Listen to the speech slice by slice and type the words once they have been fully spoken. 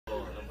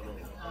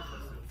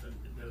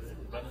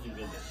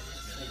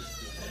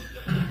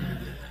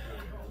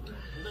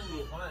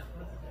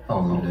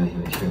أعوذ بالله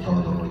من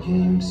الشيطان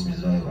الرجيم. بسم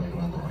الله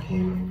الرحمن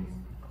الرحيم.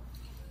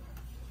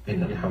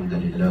 إن الحمد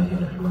لله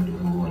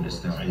نحمده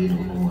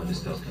ونستعينه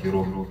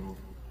ونستغفره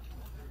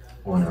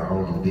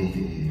ونعوذ به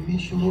من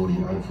شرور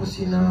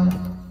أنفسنا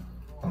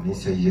ومن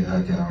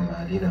سيئات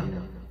أعمالنا.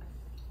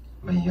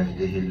 من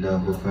يهده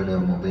الله فلا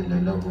مضل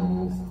له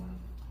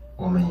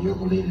ومن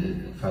يضلل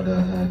فلا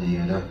هادي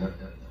له،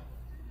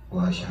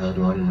 وأشهد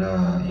أن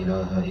لا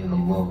إله إلا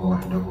الله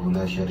وحده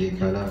لا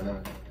شريك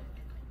له،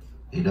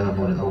 إله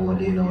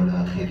الأولين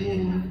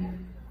والآخرين،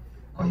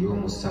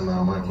 قيوم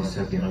السماوات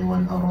السبع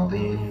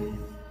والأراضين.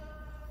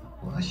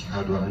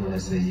 وأشهد أن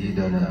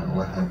سيدنا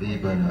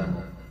وحبيبنا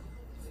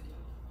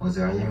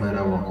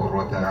وزعيمنا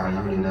وقرة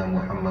أعيننا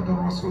محمد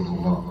رسول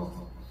الله.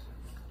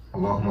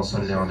 اللهم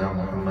صل على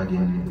محمد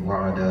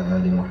وعلى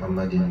آل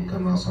محمد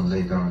كما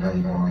صليت على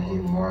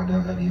إبراهيم وعلى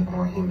آل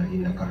إبراهيم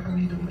إنك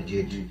حميد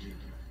مجيد.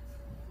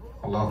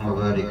 اللهم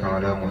بارك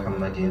على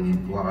محمد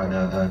وعلى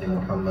آل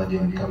محمد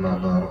كما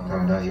باركت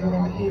على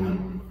إبراهيم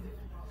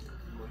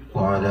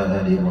وعلى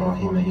آل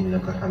إبراهيم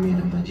إنك حميد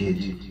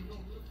مجيد.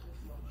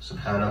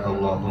 سبحانك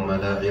اللهم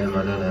لا علم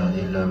لنا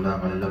إلا ما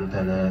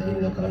علمتنا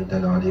إنك أنت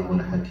العليم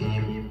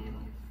الحكيم.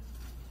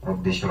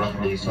 رب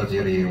اشرح لي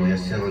صدري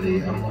ويسر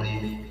لي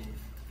أمري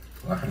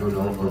واحلل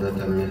عقدة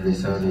من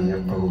لساني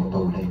يفقهوا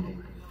قولي.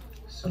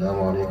 السلام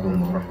عليكم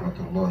ورحمة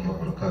الله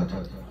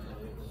وبركاته.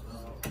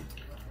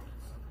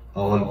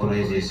 All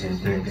praises and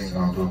thanks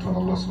are due to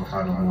Allah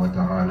subhanahu wa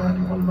ta'ala,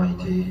 the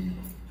Almighty,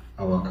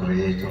 our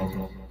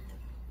Creator,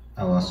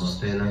 our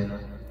Sustainer,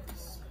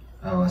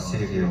 our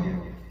Savior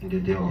in the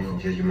day of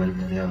judgment.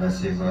 May Allah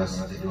save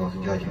us in the day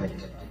of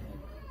judgment.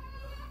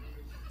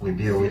 We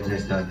bear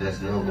witness that there is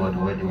no God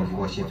worthy of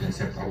worship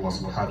except Allah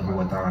subhanahu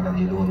wa ta'ala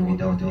alone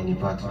without any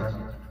partner.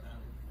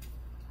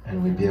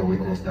 And we bear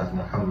witness that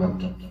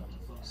Muhammad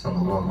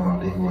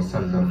sallallahu alayhi wa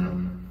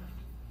sallam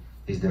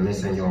is the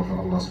messenger of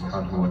Allah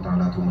subhanahu wa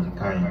ta'ala to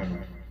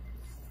mankind,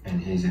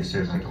 and he is a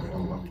servant of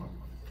Allah.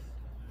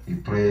 We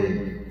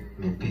pray,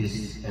 may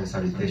peace and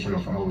salutation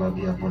of Allah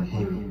be upon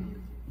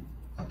him,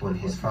 upon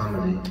his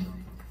family,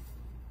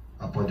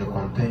 upon the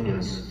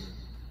companions,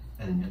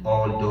 and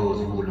all those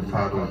who will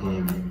follow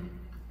him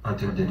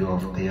until the day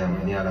of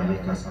Qiyamah. May Allah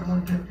make us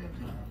among them.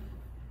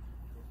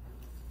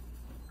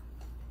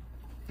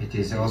 It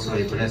is also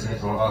a blessing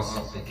for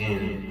us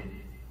again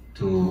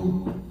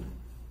to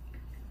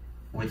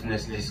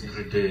witness this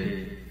great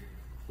day,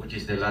 which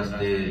is the last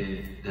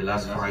day, the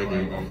last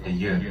Friday of the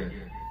year,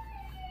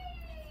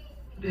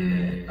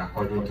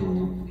 according to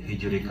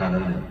Hijri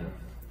calendar.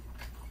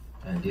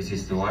 And this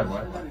is the what?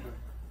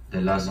 The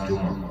last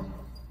Jummah.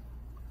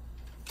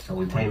 So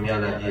we pray may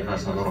Allah give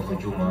us a lot of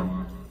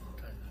Jummah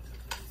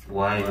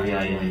while we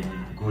are in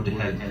good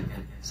health.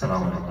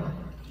 Assalamu alaikum.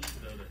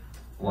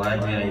 While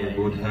we are in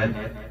good health,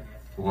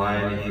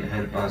 while He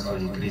help us to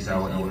increase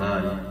our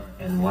Iman,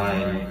 and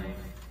while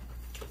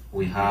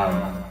we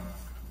have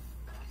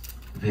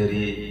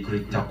very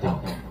great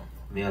taqwa.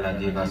 May Allah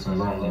give us a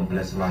long and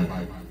blessed life.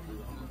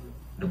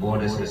 The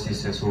brothers and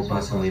sisters who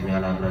pass away, may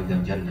Allah grant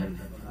them Jannah.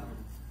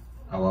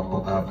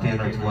 Our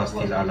parents who are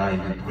still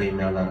alive, we pray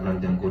may Allah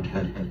grant them good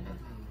health.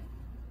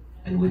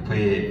 And we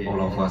pray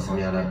all of us,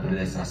 may Allah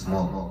bless us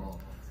more.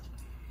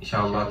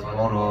 Inshallah,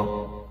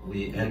 tomorrow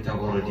we enter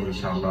already,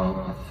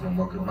 inshallah, from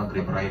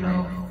Maghrib right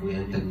now, we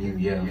enter New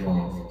Year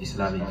for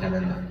Islamic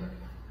calendar,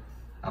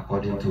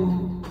 according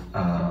to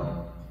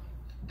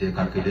the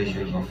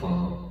calculation of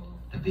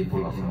the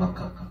people of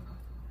Makkah.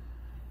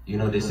 You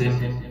know, the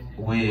same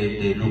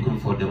way they're looking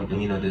for the,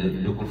 they're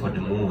looking for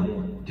the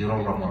moon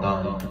during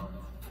Ramadan.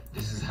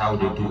 This is how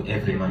they do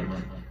every month,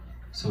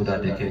 so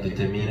that they can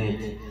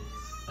determine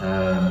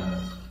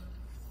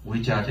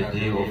which are the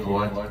day of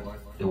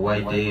what, the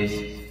white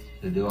days,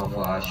 the day of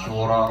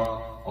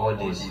Ashura, all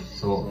this.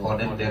 So for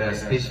them, there are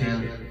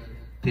special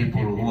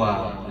people who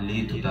are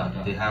lead to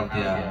that. They have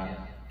their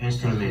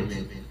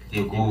instrument.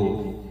 They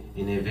go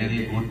in a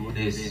very good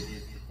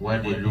place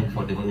where they look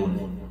for the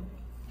moon.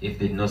 If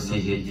they not see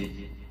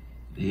it,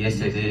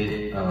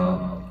 yesterday,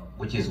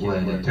 which is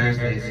where the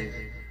Thursdays,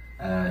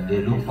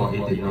 they look for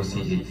it, they not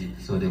see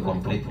it. So they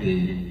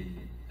complete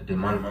the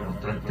month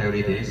of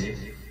 30 days,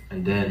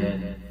 and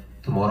then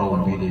tomorrow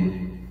will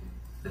be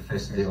the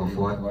first day of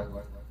what?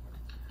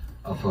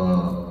 Of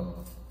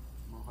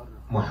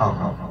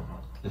Muharram,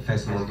 the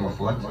first month of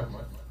what?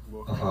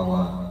 Of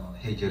our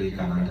Hijri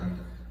calendar.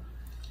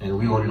 And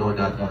we all know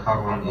that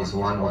Muharram is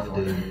one of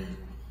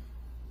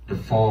the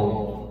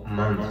 4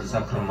 months,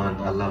 sacred month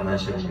Allah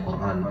mentioned in the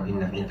Quran.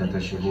 Inna iddata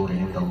shuhuri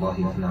inda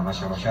Allahi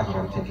 12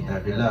 shahran fi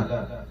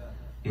kitabillah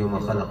yawma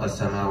khalaqa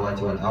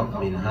as-samawati wal ard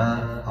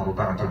minha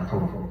arba'atun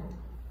hurum.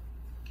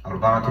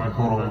 Arba'atun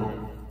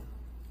hurum,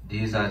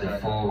 these are the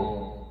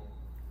 4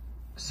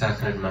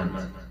 sacred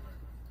months.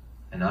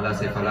 And Allah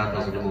says, فَلَا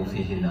تَظْلِمُوا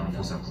فِيهِنَّ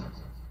أَنفُسَكُمْ.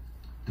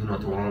 Do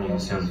not wrong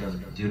yourself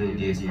during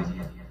these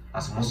months.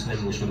 As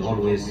Muslims, we should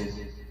always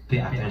pay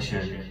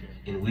attention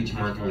in which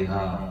month we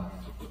are.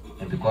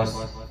 And because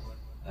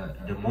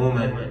the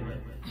moment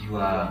you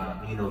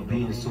are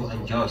being so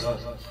unjust,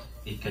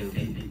 it can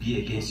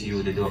be against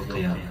you the day of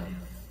Qiyamah.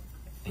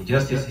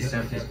 Injustice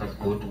itself is not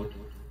good,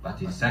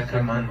 but its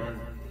sacrament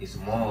is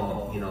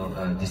more,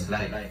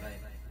 disliked.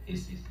 It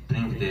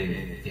brings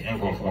the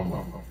anger of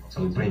Allah.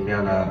 So we pray, may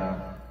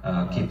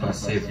Allah keep us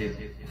safe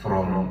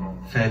from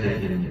further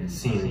in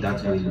sin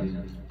that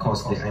will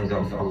cause the anger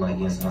of Allah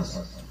against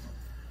us.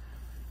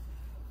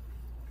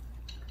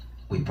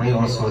 We pray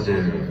also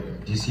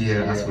this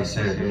year, as we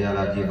said, may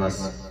Allah give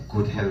us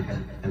good health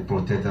and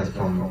protect us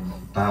from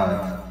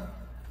bad.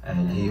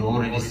 And He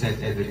already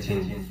said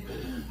everything,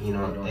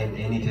 and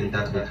anything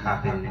that will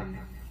happen,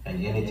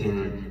 and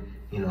anything,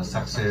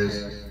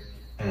 success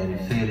and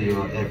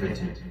failure,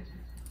 everything.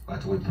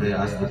 But we pray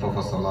as the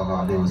Prophet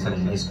sallallahu alaihi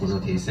wasallam in his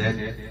qunut, he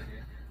said,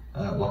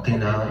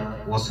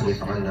 وَقِنَا وَصْرِفْ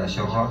عَنَّا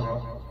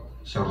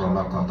شَرَّ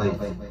مَا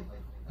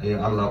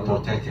قَضَيْتِ. Allah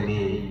protect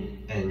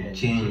me and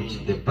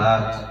change the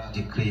bad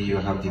decree you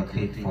have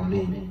decreed for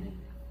me,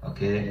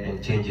 okay,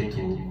 and change it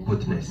to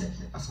goodness.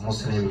 As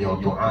Muslim,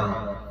 your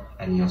dua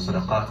and your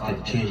sadaqat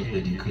can change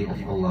the decree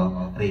of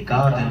Allah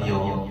regarding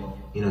your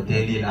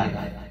daily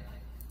life.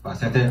 But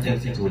certain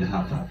things it will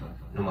happen,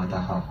 no matter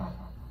how.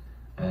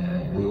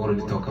 We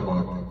already talked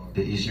about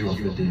the issue of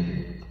the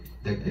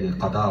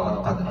qada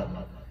wal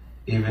qadr.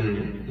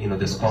 Even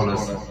the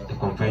scholars, the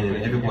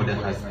companion, everybody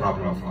has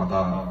problem of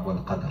qada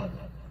wal qadr.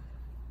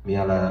 May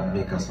Allah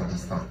make us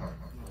understand.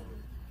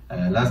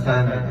 Last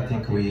time I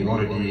think we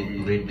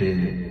already read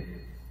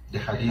the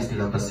hadith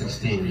number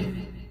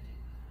 16,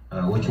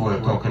 which were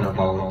talking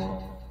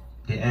about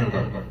the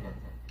anger.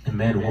 A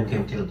man who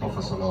came to the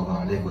Prophet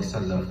sallallahu alaihi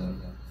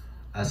wasallam,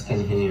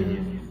 asking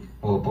him,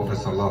 "O Prophet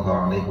sallallahu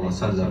alaihi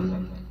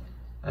wasallam,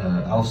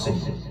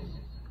 awsini,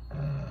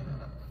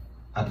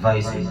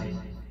 advise me,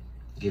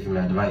 give him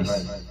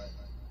advice."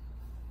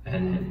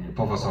 And the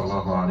Prophet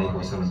sallallahu alaihi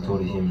wasallam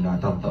told him, "La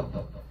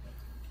taghdab,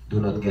 do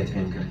not get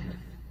angry."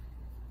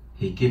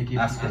 He kept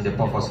asking the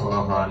Prophet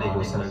sallallahu alaihi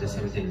wasallam the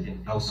same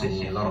thing,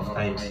 awsini, a lot of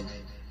times.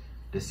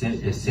 The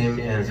same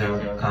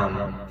answer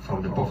come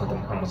from the Prophet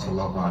Muhammad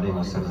sallallahu alaihi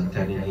wasallam,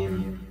 telling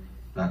him,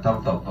 "La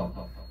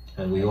taghdab."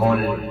 And we all,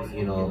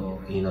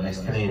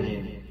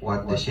 explain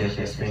what the Sheikh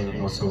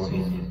explained also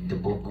in the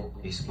book,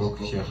 his book,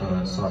 Sheikh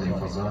Salih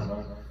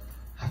Fazan,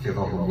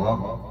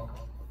 Hafidhahullah.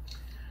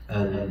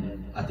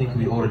 And I think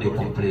we already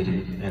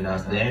completed. And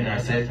as the end I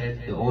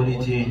said, the only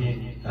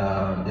thing,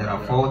 there are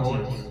 4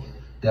 things.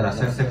 There are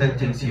certain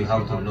things you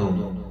have to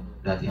know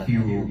that if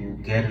you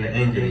get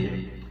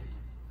angry,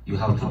 you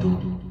have to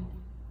do.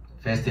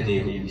 First thing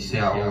you say,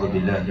 "A'udhu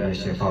billahi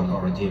minash shaitanir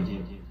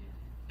rajim."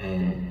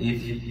 And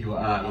if you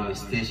are in a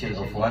station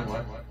of what?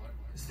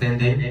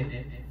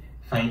 Standing,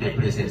 find a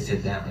place and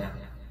sit down.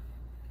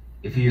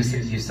 If you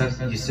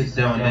sit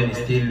down and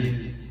then still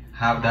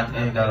have that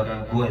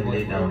anger, go and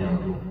lay down in your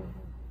room.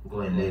 Go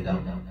and lay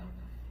down.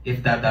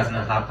 If that does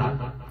not happen,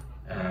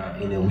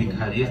 in a weak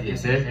hadith, they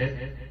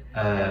said,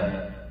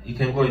 you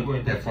can go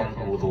and perform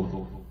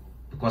wudu,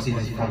 because it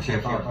is from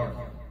shaitan.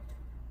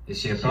 The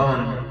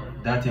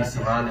shaitan that is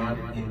running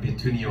in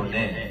between your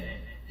neck.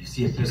 You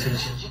see a person,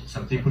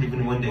 some people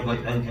even when they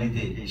got angry,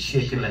 they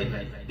shake like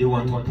they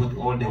want to put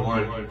all the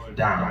world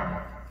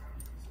down.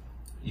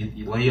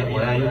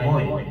 Where are you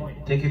going?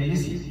 Take it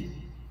easy.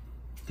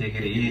 Take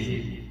it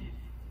easy.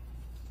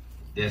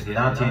 There's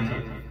nothing,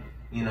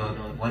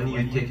 when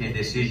you take a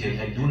decision,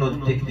 and do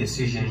not take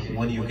decision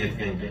when you get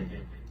angry.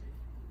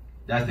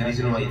 That's the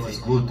reason why it is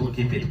good to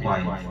keep it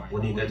quiet.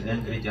 When you get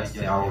angry, just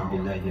say, "A'udhu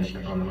billahi minash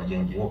shaitanir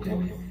rajim," walk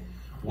away.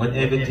 When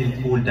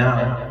everything cool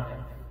down,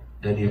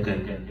 then you can,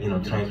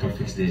 try to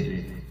fix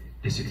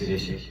the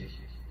situation.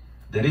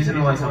 The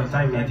reason why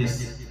sometimes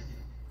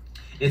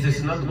it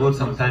is not good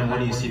sometimes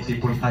when you see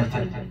people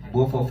fighting,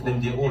 both of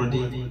them, they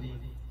already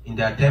in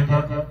their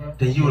temper,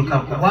 then you will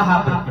come, "What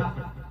happened?"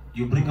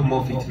 You bring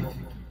more fitna.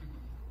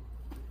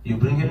 You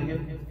bring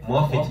in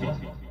more fitna.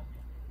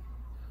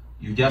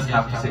 You just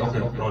have to say, "Okay,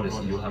 brothers,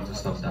 you have to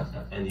stop that,"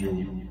 and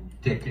you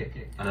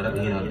take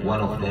another, one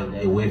of them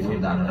away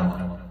from the other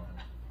one.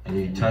 And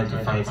you try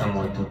to find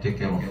someone to take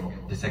care of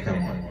the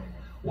second one.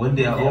 When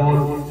they are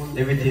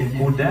everything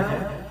cool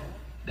down,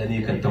 then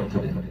you can talk to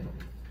them.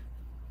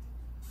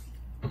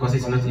 Because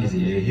it's not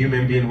easy. A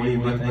human being, when you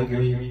get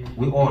angry,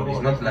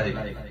 it's not like,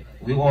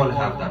 we all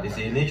have that. It's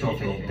a nature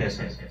of a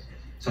person.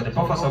 So the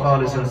Prophet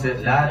ﷺ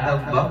said, "La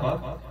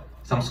taghdab."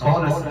 Some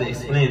scholars, they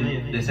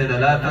explain, they say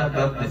that "La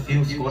taghdab," the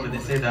few scholars, they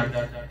say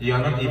that you are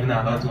not even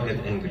allowed to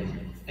get angry.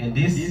 And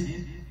this,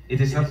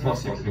 it is not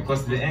possible,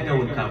 because the anger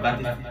will come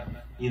back.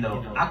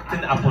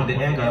 Acting upon the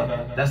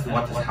anger, that's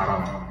what is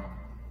haram.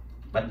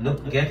 But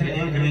not getting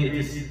angry,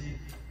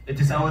 it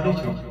is our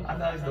nature.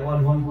 Allah is the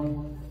one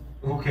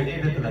who can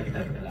act like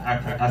that,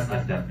 act as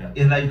like that.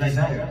 It's like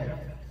desire.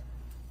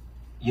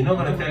 You're not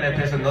going to tell a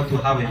person not to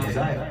have a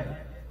desire.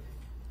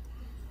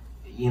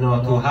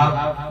 To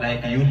have,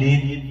 like, you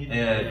need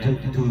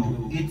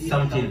to eat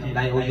something,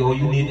 like, or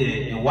you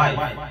need a wife,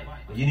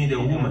 or you need a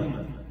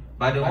woman.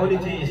 But the only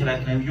thing is,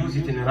 like, you use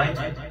it in the right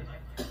way.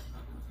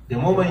 The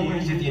moment you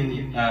use it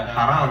in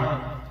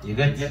haram, you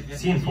get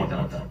sin for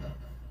that.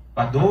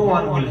 But no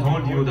one will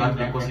hold you that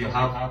because you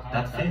have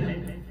that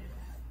feeling.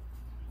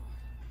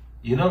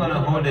 You're not gonna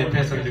hold a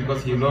person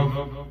because he loves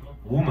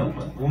woman,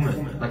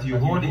 but you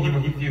hold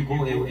him if you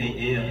go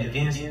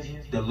against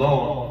the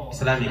law,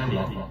 Islamic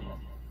law.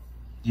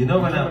 You're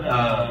not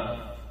gonna,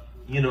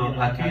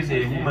 accuse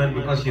a woman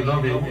because she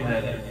loves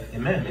a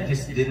man. It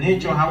is the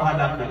nature how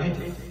Allah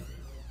created.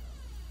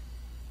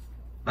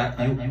 But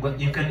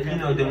you can,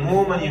 the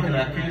moment you can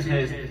accuse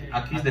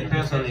the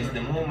person is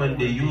the moment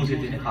they use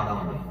it in a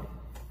haram way.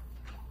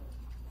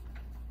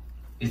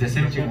 It's the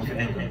same thing with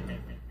anger.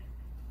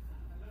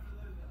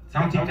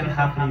 Something can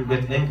happen, you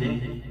get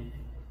angry,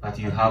 but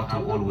you have to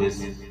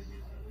always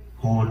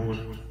hold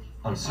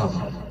on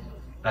sabr.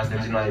 That's the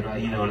reason why,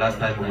 last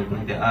time we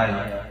bring the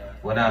ayah,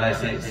 when Allah is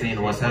saying,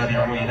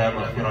 وَسَارِعُوا إِلَى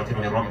مَغْفِرَةٍ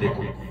مِّن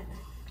رَبِّكُمْ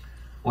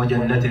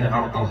وَجَنَّةٍ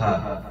عَرْضُهَا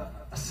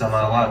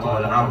السَّمَاوَاتُ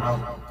وَالْأَرْضُ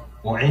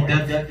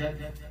أُعِدَّتْ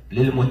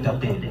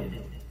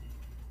لِلْمُتَّقِينَ.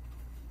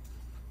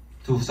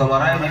 To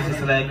summarize this,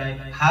 it's like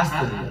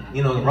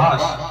hasten,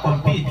 rush,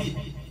 compete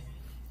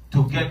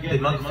to get the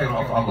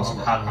maghfirah of Allah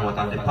subhanahu wa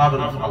ta'ala, the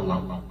pardon of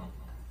Allah.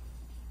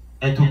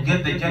 And to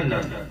get the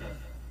Jannah,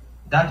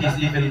 that is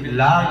even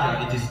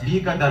larger, it is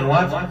bigger than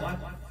what?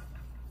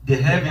 The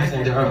heavens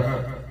and the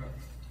earth.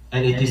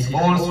 And it is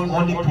also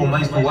only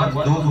promised to what?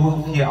 Those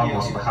who fear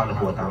Allah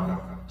subhanahu wa ta'ala.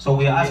 So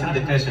we are asking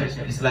the question,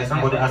 it's like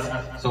somebody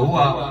asked, so who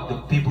are the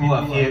people who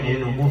are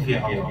who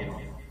fear Allah?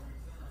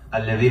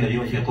 الَّذِينَ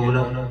يُنْفِقُونَ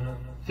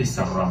فِي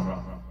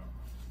السَّرَّةِ.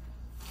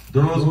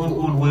 Those who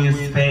always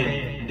spend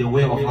in the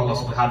way of Allah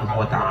subhanahu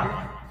wa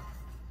ta'ala.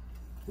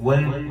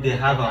 When they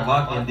have a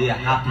lot and they are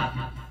happy.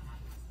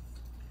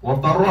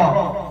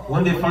 وَالضَّرَّةِ.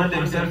 When they find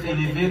themselves in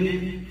a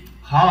very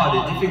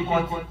hard,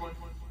 difficult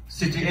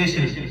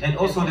situation, and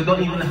also they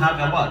don't even have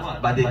a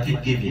lot, but they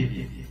keep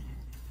giving.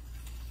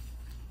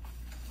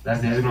 That's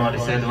the reason why they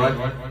said what?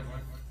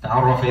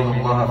 تَعَرَّفَ إِلَى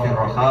اللَّهَ فِي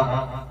الرَّخَاءِ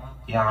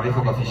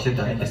يَعْرِفُكَ فِي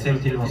الشِّدَّةِ. And the same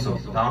thing also.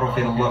 تَعَرَّفَ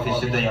إِلَى اللَّهِ فِي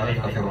الشِّدَّةِ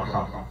يَعْرِفُكَ فِي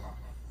الرَّخَاءِ.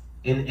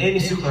 In any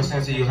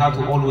circumstance, you have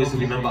to always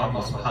remember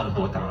Allah subhanahu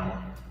wa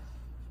ta'ala.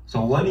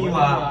 So when you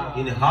are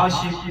in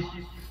hardship,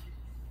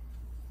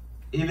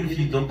 even if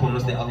you don't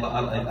pronounce the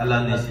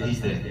Allah is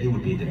there, He will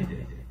be there.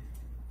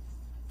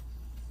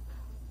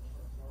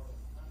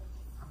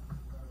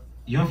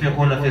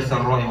 ينفقون في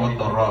السراء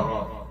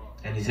والضراء.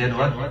 And he said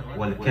what?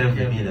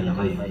 وَالْكَاظِمِينَ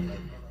الْغَيْظَ.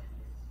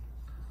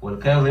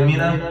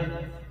 وَالْكَاظِمِينَ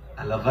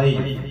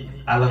الْغَيْظَ.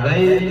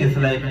 Al-ghayz is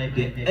like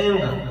the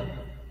anger.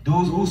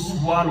 Those who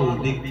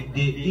swallow, they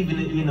even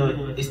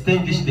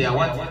extinguish their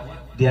what?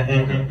 Their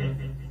anger.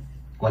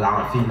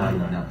 وَالْعَافِينَ عَنِ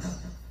النَّاسِ.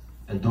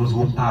 And those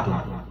who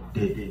pardon,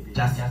 they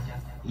just,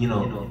 you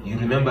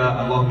remember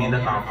اللهم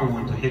إنك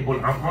عفو تحب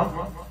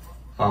العفو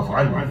فاعف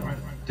عني.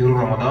 Till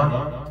Ramadan,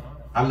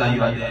 Allah,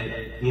 you are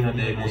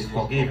the most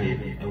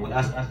forgiving, and we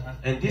ask.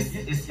 And this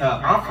is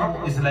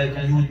afu is like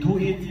you do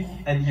it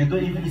and you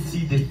don't even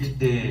see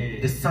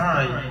the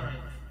sign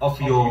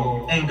of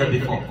your anger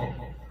before.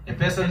 A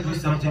person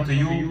does something to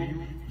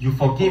you, you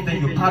forgive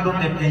them, you pardon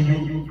them, and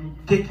you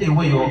take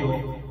away your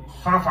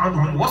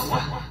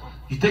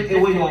you take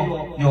away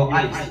your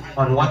eyes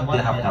on what they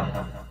have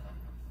done.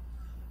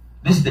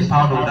 This is the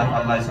pardon that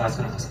Allah is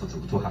asking us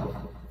to have.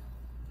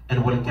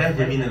 And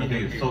وَالْكَاظِمِينَ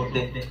الْغَيْظَ. So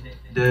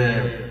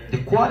the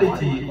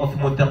quality of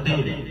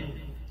muttaqin,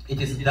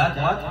 it is that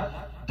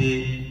what?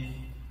 They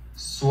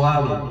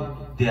swallow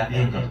their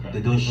anger.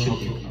 They don't show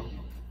it.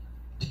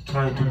 They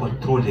try to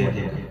control their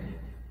anger.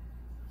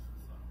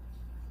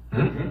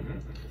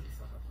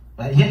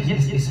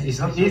 Yes, it's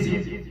not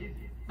easy.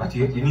 But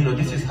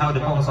this is how the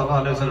Prophet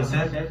ﷺ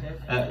said,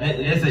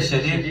 لَيْسَ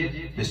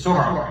الشَّدِيدُ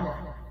بِالسُّرْعَةِ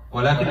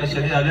وَلَكِنَّ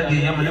الشَّدِيدَ الَّذِي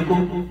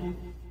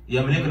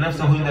يَمْلِكُ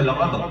نَفْسَهُ عِنْدَ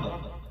الْغَضَبِ.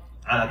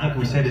 And I think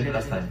we said it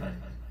last time.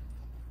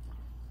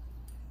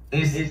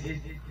 Is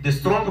the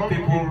stronger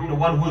people, the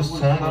one who is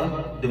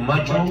stronger, the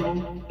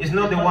macho, is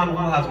not the one who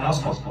has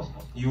muscles.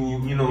 You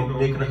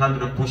make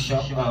 100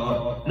 push-ups.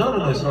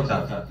 No, it's not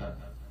that.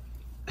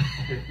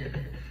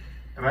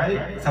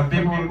 Right? Some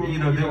people,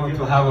 they want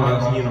to have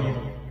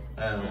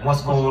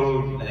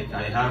muscle, like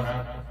I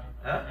have.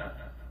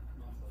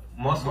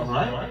 Muscle,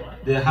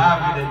 right? They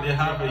have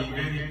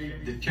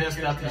the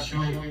chest that is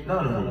showing.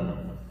 No.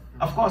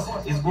 Of course,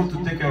 it's good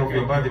to take care of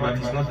your body, but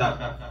it's not that.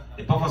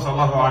 The Prophet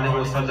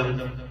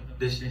ﷺ,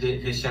 the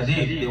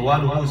shadid, the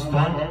one who is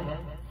strong,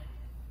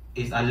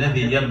 is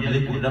الَّذِي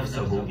يَمْلِكُ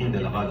نَفْسَهُ عِنْدَ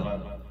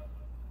الْغَضَبِ.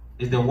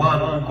 Is the one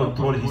who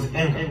controls his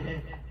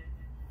anger.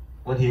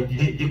 When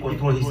he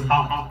controls his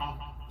heart.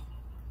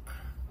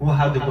 Who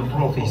have the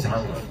control of his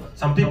anger.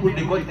 Some people,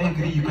 they got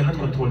angry, you cannot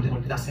control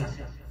them. That's it.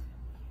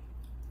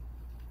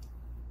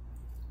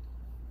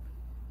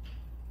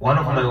 One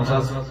of my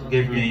ustads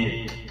gave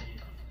me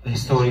a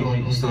story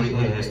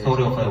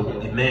of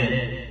a man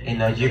in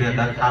Nigeria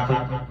that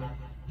happened.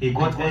 He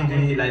got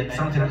angry, like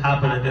something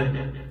happened, and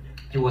then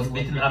he was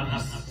beating up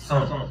his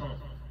son.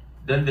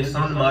 Then the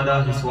son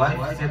mother, his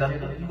wife, said that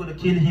you're gonna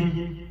kill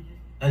him.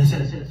 And he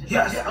said,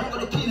 yes, I'm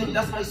gonna kill him,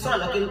 that's my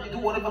son, I can do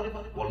whatever.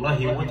 Wallah,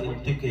 he went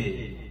and took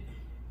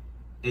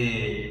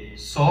a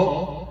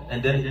saw,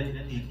 and then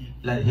he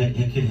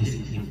killed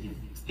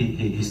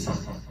his son.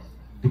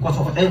 Because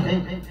of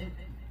anger.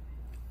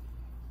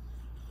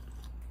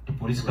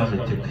 police come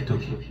and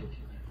took you.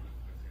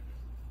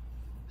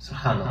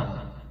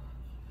 Subhanallah.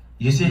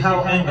 You see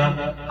how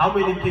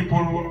many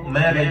people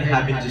marriage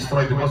have been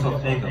destroyed because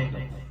of anger.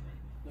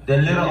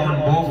 Then later on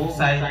both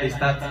sides they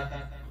start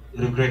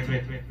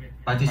regretting.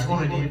 But it's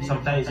already,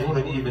 sometimes it's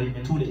already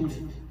even too late.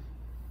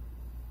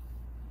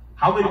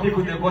 How many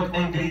people they got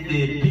angry,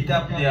 they beat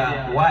up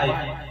their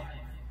wife,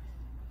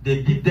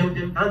 they beat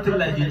them until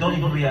like you don't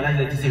even realize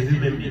that it's a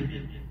human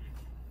being.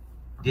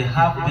 They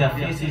have their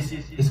faces,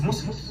 it's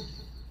Muslims.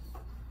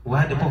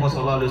 Why the Prophet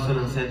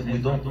ﷺ said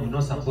we're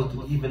not supposed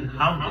to even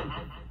harm them.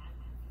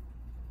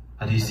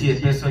 And you see a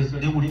person,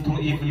 they will throw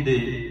even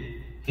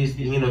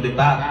the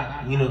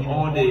bag,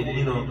 all the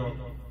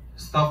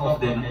stuff of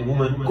the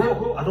woman.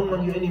 Go, I don't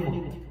want you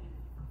anymore.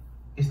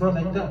 It's not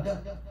like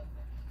that.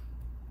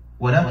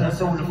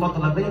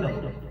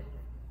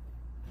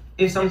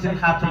 If something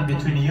happened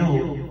between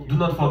you, do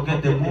not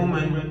forget the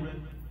moment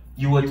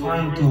you were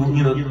trying to,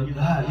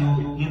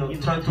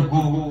 trying to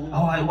go,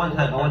 oh, I want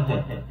her.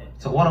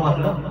 So what about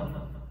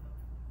now?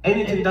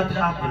 Anything that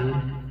happened,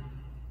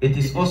 it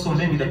is also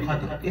maybe the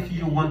qadr. If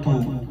you want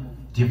to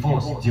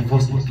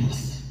divorce in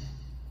peace,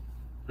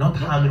 not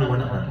harming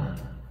one another.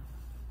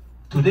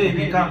 Today,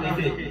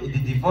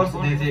 the divorce,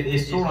 there's a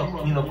surah,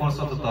 called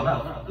Surah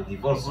Talaq, the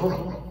divorce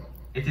surah.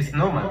 It is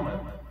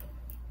normal.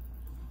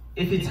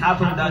 If it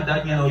happened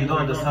that you don't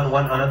understand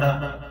one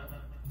another,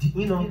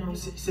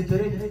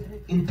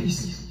 separate in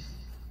peace.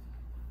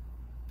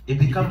 It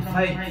becomes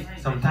fight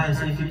sometimes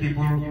if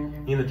people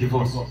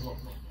divorce.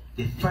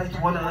 They fight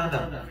one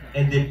another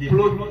and they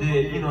plot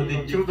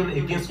the children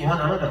against one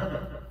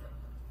another.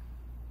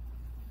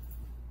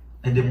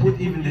 And they put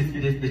even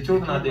the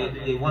children are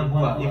the one who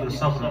are even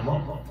suffering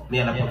more.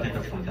 May Allah protect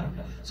us from that.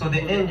 So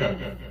the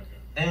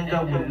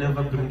anger will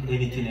never bring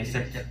anything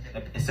except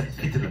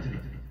fitna,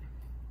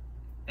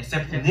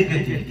 except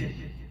negativity.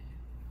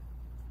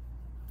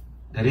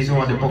 The reason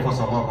why the Prophet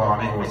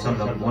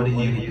ﷺ, when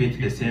he repeats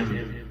the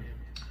same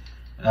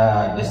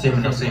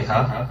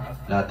nasiha,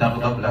 la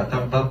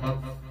taghdab,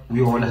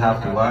 we all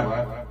have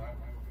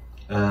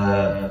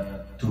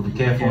to be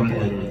careful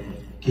and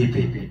keep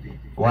it.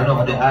 One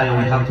of the ayah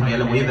we have to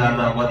realize, وَإِذَا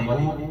مَا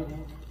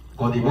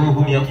غَضِبُوا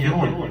هُمْ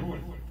يَغْفِرُونَ.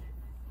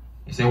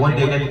 He said when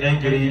they get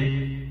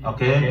angry,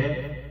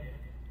 okay,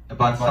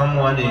 about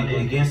someone,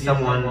 against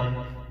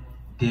someone,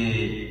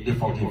 they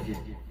forgive.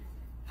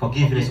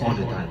 Forgiveness all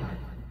the time.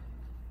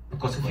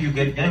 Because if you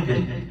get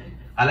angry,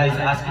 Allah is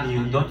asking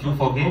you, don't you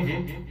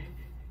forgive?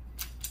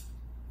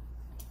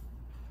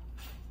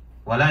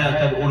 ولا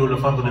يأتل أولو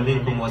الفضل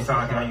منكم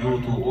والسعة أن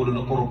يؤتوا أولو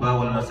القربى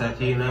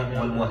والمساكين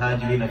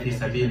والمهاجرين في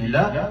سبيل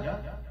الله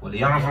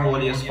وليعفوا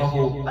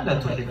وليصفحوا ألا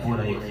تحبون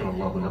يغفر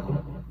الله لكم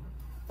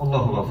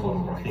والله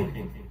غفور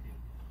رحيم.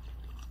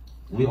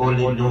 We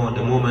only know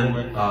the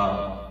moment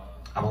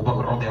Abu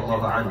Bakr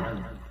radiallahu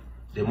anhu,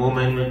 the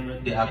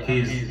moment they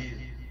accused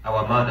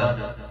our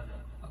mother,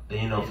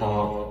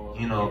 for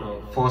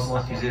false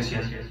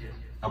accusation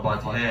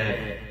about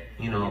her,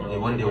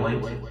 when they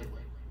went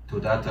to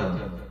that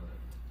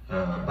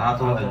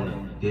battle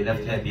and they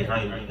left her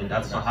behind, and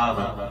that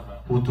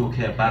Sahaba who took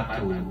her back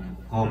to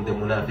home, the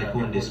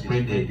Munafiqun, they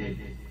spread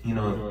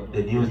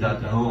the news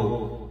that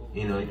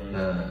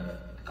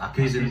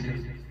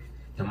accusing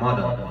the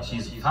mother,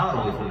 she's far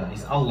away from that.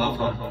 It's Allah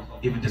from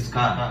even the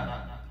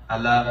sky.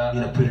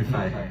 Allah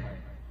purify her.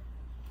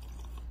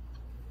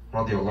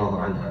 Radiallahu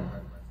anha.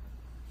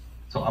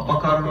 So Abu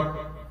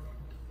Bakr,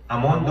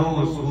 among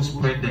those who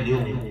spread the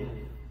news,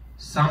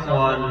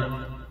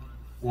 someone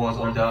was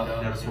under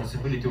the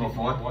responsibility of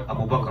what?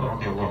 Abu Bakr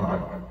radiallahu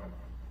anhu.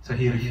 So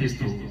he refused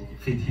to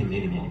feed him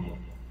anymore.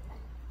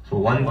 So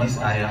when this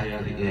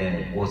ayah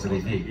was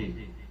revealed,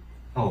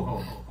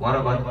 oh, what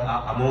about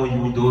among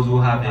you, those who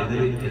have a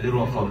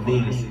little of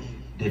means,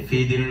 they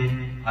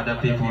feeding other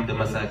people, the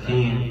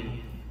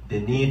masakin, the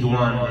need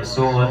one, and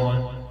so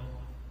on,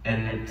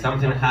 and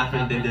something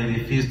happened that they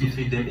refuse to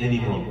feed them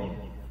anymore.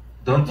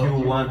 Don't you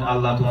want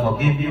Allah to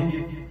forgive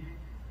you?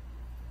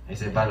 I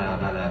said, bala,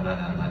 bala,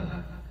 bala,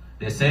 bala.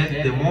 They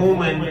said the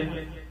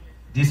moment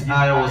this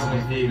ayah was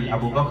revealed,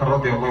 Abu Bakr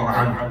radiallahu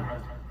anhu,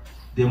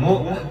 the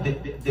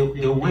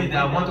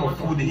amount of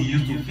food he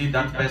used to feed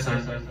that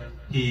person,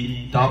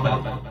 he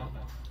doubled.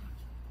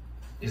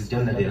 It's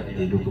Jannah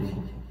they look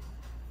for.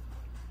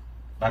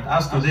 But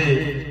as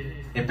today,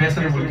 a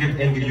person will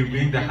get angry, you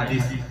bring the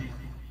hadith.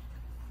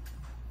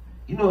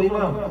 Imam,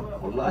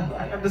 wallahi,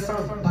 I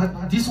understand,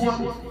 but this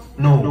one,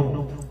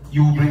 no.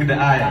 You bring the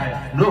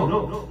ayah,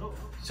 no.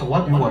 So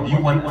what do you want? You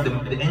want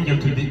the angel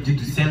to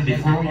descend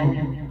before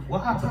you?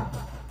 What happened?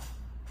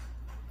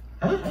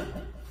 Huh?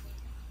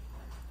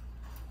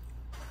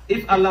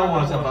 If Allah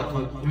was about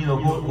to,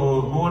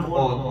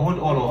 hold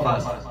all of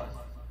us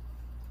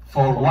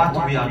for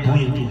what we are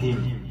doing to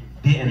Him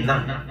day and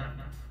night,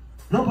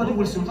 nobody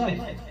will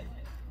survive.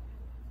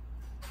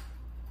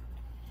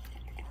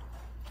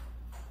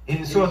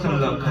 In Surah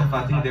Al-Kahf,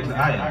 I think there's an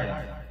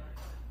ayah.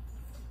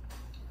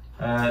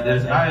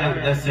 There's ayah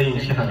that's saying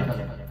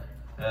Shahada.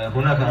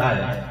 هناك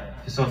آية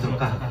في سورة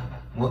القهف,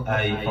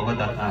 I forgot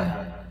that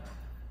ayah.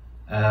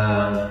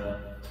 I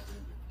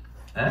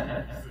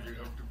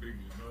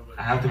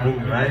have to bring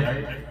it,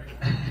 right?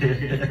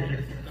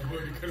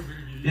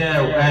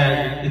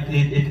 Yeah,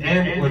 it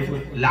ends with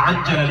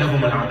لَعَجَّلَ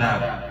لَهُمُ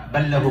الْعَذَابِ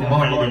بَلْ لَهُمْ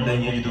مَوْعِدٌ لَنْ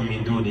يَجِدُوا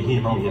مِنْ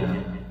دُونِهِ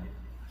مَوْئِلًا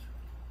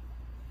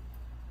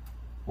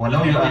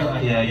ولو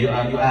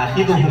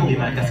يؤاخذهم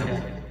بما كسبوا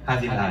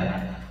هذه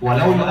الآية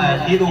ولو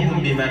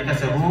يؤاخذهم بما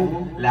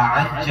كسبوا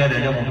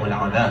لعجل لهم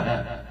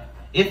العذاب.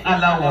 If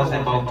Allah was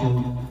about to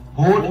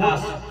hold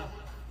us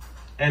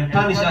and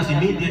punish us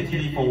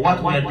immediately for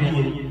what we are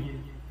doing,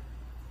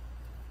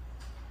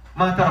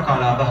 ما ترك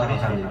على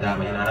ظهرها من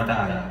دابة. In another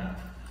ayah,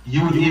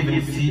 you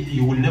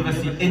will never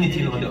see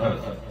anything on the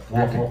earth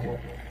walking.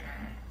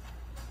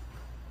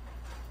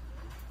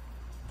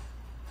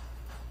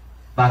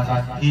 But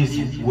He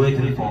is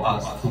waiting for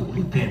us to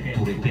repent.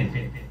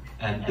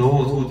 And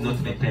those who do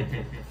not repent,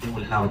 they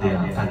will have their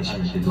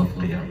punishment, the day of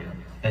Qiyamah.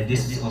 And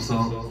this is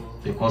also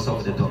because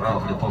of the dua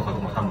of the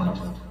Prophet Muhammad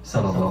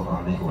sallallahu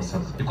alaihi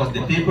wasallam. Because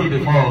the people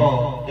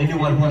before,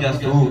 anyone who just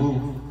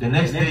do, the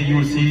next day you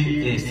will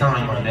see a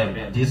sign on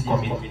them. This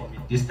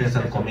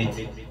person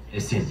commit a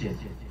sin.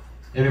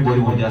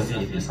 Everybody will just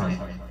see the sign.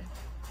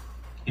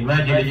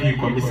 Imagine if you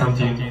commit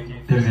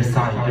something, there is a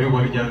sign.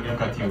 Everybody just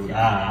look at you.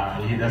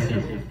 He does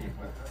it.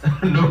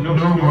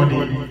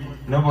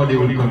 Nobody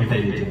will commit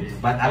anything.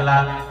 But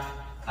Allah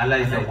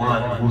is the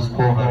one who's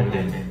covering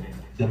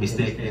the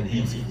mistake, and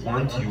He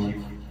wants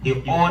you. He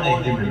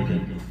honors human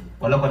being.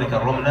 وَلَقَدْ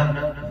كَرَّمْنَا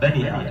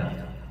بَنِي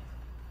آدَمَ.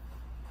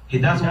 He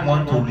doesn't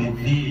want to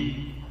reveal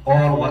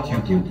all what you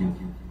do.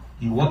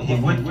 He waits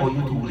for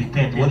you to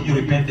repent. When you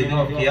repent the day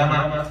of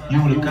Qiyamah,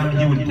 you will come,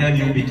 He will tell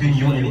you between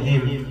you and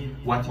Him,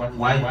 why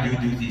do you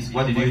do this?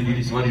 Why did you do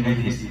this? Why did you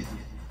do this?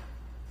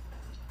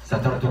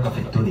 سَتَرْتُكَ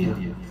فِي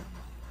الدُّنْيَا.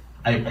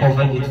 I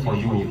covered it for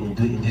you in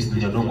this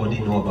dunya. Nobody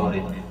know about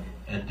it.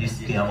 And this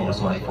Qiyamah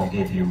also I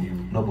forgave you.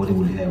 Nobody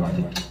will hear about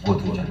it. Go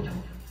to Jannah.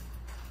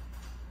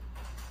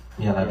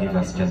 May Allah give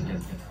us Jannah.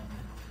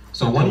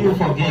 So when you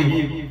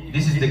forgive,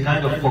 this is the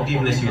kind of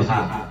forgiveness you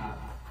have.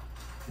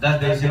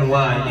 That's the reason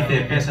why if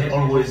a person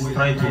always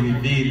trying to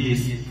reveal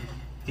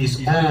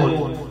his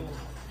own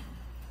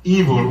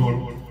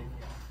evil,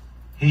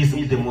 he is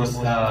the most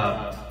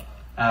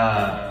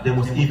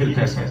evil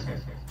person.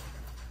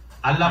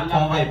 Allah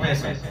covers a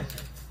person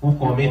who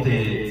commit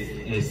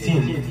a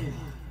sin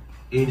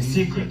in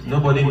secret.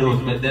 Nobody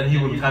knows, but then He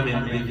will come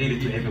and reveal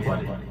it to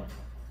everybody.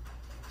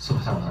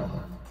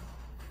 Subhanallah.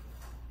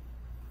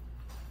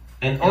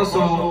 And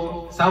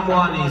also,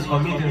 someone is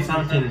committing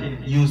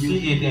something, you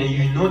see it and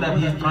you know that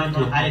he's trying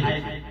to hide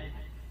it.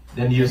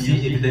 Then you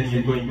see it, then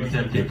you go and you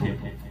tell people.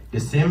 The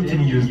same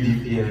thing you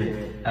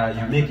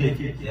make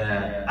it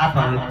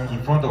happen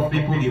in front of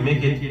people,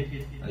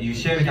 you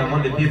share it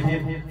among the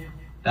people.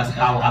 That's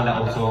how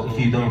Allah also, if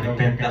you don't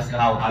repent, that's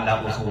how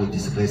Allah also will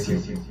disgrace you.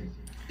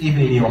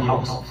 Even in your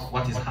house,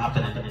 what is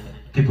happening,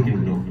 people will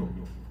know.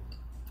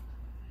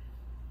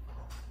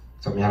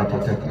 So may Allah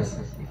protect us.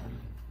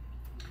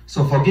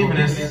 So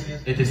forgiveness,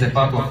 it is a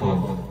part of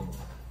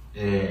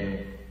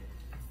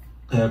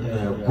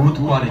good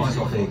qualities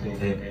of a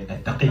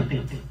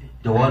taqi,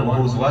 the one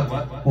who's what?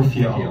 Who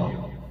fear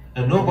Allah.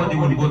 And nobody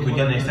will go to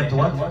Jannah except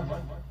what?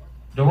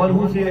 The one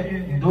who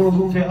fear, those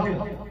who fear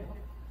Allah.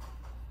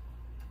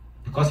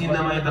 Because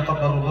إِنَّمَا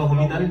يَتَقَبَّلُ اللَّهُ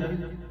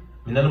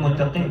مِنَ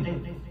الْمُتَّقِينَ.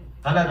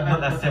 Allah does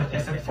not accept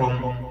except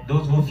from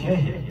those who fear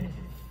Him.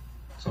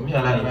 So may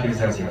Allah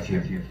increase us in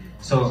fear.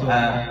 So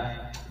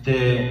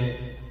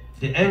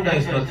the anger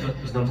is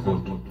not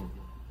good.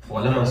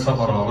 وَلَمَنْ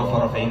صَبَرَ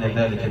وَغَفَرَ فَإِنَّ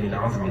ذَلِكَ مِنْ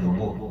عَزْمِ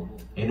الْأُمُورِ.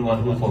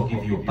 Anyone who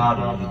forgive you,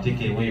 pardon, you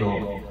take away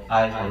your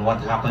eyes on what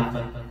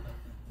happened,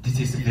 this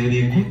is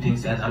very good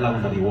things and Allah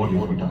will reward you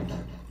for that.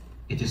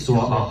 It is so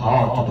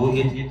hard to do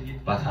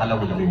it, but Allah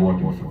will reward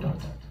you for that.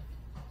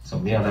 So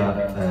may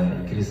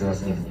Allah increase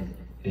us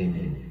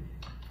in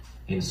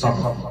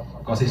sabr,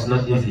 because it's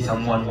not easy.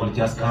 Someone will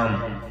just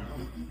come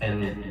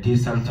and do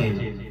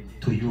something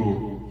to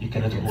you, you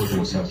cannot hold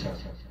yourself.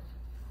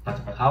 But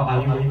how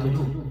are you going to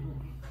do?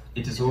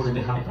 It is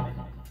already happened.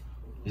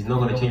 It's not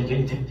going to change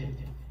anything.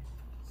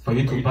 For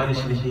you to punish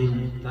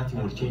him,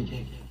 nothing will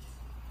change.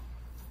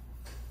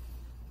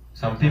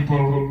 Some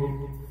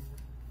people,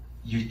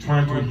 you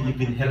try to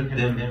even help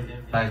them,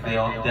 but they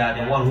are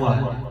the one who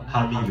are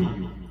harming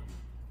you.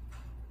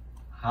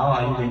 How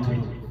are you going to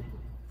do?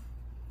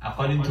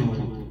 According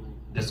to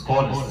the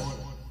scholars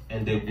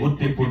and the good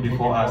people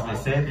before us, they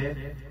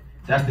said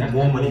that's the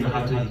moment you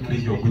have to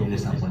increase your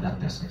goodness upon that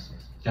person,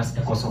 just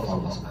because of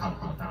Allah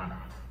subhanahu wa ta'ala.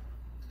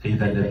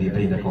 فَإِذَا الَّذِي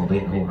بَيْنَكَ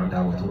وَبَيْنَهُ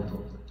عَدَاوَةٌ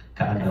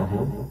كَأَنَّهُ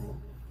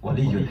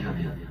وَلِيٌّ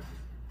حَمِيمٌ.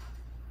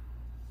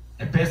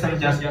 A person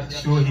just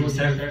show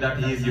himself that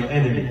he is your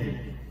enemy.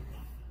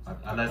 But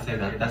Allah said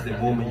that that's the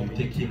moment you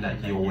take him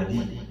like your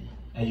wali.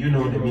 And you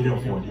know the meaning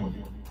of wali.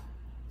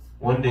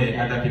 One day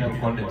other people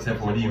call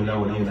themselves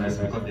waliullah,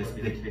 because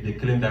they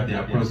claim that they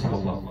are close to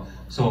Allah.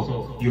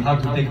 So you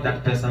have to take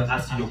that person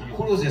as your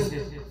closest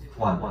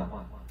one.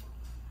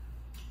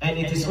 And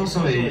it is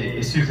also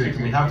a secret.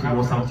 We have to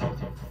know something.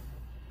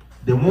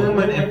 The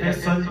moment a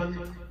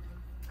person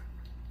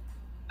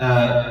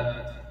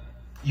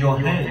your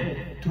hand,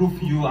 through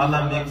you,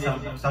 Allah makes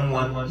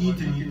someone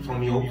eating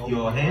from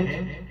your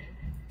hand.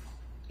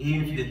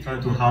 If they try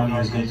to harm you,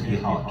 it's going to be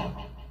hard.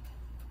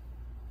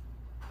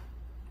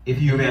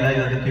 If you realize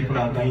that the people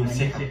are doing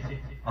sick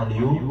on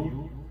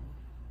you,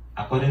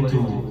 according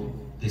to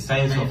the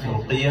science of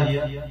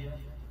Ruqiyah,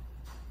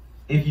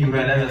 if you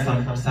realize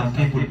that some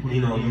people,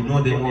 you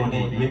know them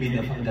already, maybe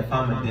the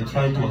family, they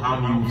try to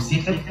harm you with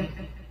sihr,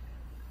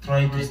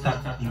 trying to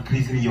start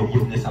increasing your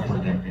goodness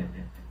upon them.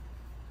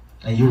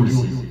 And you will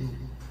see.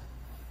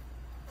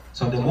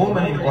 So the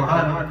moment in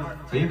Quran,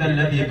 فَإِذَا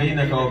الَّذِي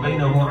بَيْنَكَ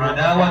وَبَيْنَهُ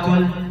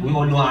عَدَاوَةٌ, we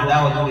all know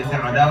عداوة, they say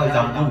عداوة is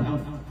adu,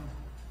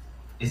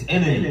 is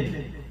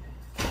enemy.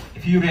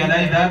 If you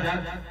realize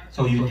that,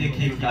 so you take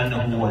him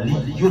كَأَنَّهُ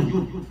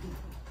وَلِيٌّ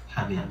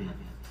حَمِيدٌ.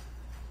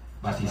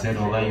 But he said,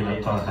 وَمَا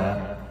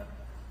يُلَقَّاهَا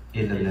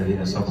إِلَّا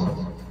الَّذِينَ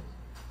صَبَرُوا.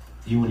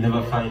 You will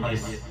never find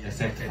this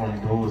except from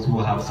those who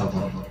have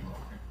sabr.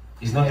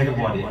 It's not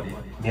everybody.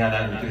 May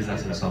Allah increase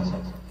us in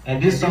sabr.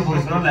 And this sabr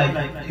is not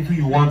like if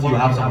you want, you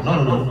have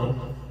sabr. No.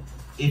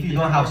 If you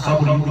don't have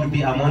sabr, you will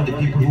be among the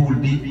people who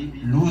will be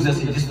losers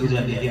in this dunya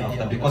and the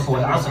hereafter. Because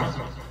وَالْعَصْرِ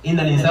إِنَّ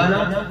الْإِنسَانَ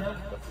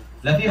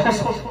لَفِي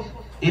خُسْرٍ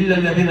إِلَّا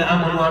الَّذِينَ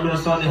آمَنُوا وَعَمِلُوا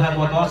الصَّالِحَاتِ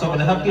وَتَوَاصَوْا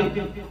بِالْحَقِّ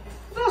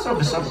وَتَوَاصَوْا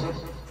بِالصَّبْرِ.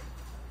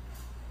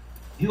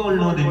 You all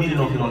know the meaning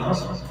of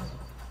al-Asr.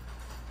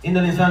 In the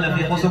insan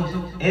lafi khusr,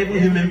 every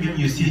human being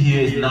you see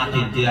here is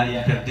nothing. They are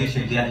in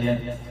perdition.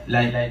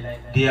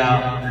 They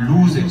are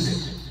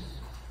losers.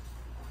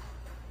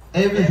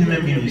 Every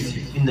human being you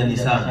see in the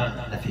insan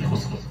lafi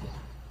khusr.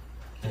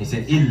 And he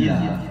said,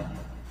 illa,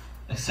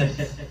 except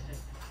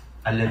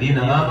الذين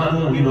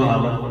آمنوا, we know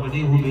amanu,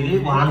 who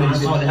believe, وعملوا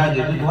الصالحات,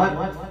 they do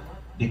what?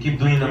 They keep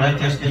doing the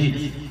righteous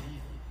deeds.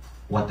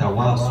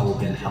 وتواصوا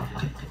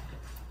بالحق.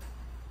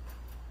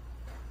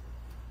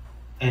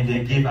 And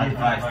they give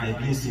advice, they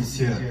be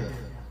sincere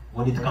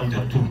when it comes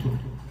to truth.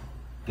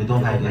 They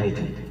don't hide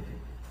anything.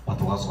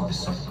 وتواصوا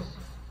بالصبر.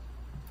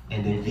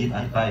 And they give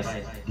advice,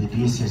 they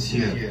be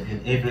sincere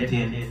in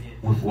everything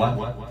with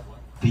what?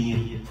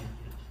 Being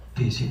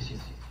patient.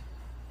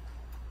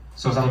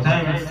 So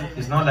sometimes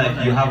it's not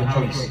like you have a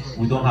choice.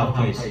 We don't have a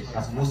choice.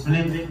 As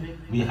Muslims,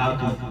 we have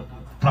to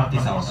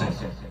practice ourselves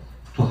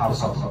to have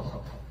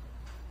sabr.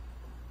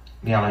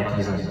 May Allah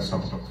increase us in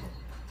sabr.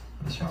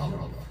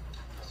 Inshallah.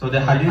 So the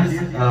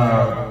Hadith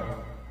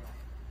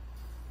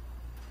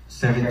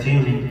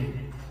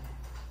 17,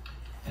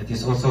 it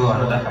is also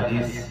another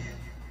Hadith.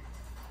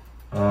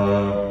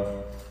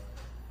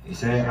 He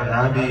said, عن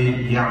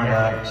أبي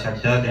يعلى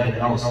شداد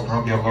بن أوس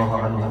رضي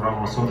الله عنه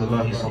عن رسول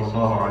الله صلى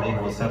الله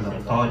عليه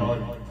وسلم قال: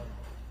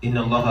 إن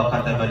الله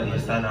كتب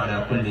الإحسان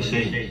على كل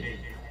شيء،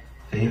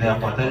 فإذا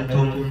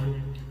قتلتم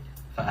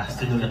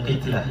فأحسنوا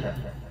القتلة،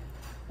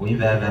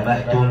 وإذا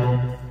ذبحتم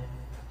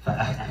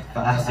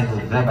فأحسنوا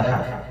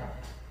الذبح،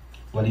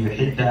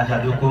 وليحد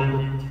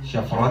أحدكم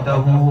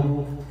شفرته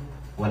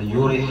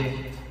وليرح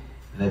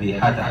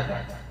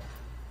ذبيحته.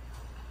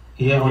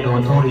 Here on the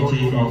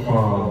authority of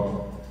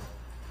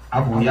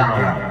Abu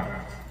Ya'la,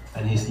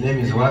 and his name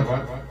is what?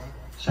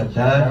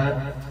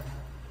 Shaddad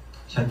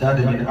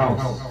bin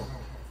Aus.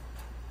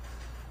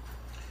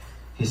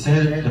 He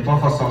said, the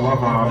Prophet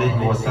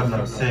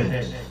ﷺ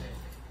said,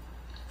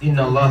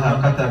 Inna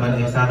Allah kataba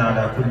al-ihsan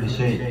ala kulli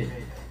shay.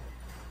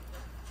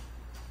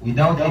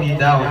 Without any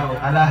doubt,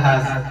 Allah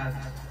has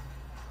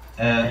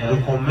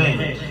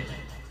recommended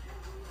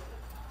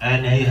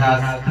and He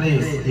has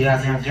placed, He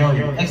has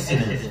enjoyed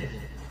excellence,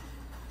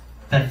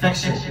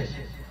 perfection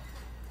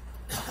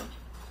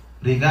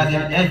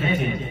regarding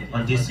everything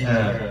on this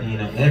earth,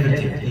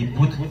 everything. He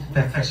put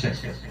perfection.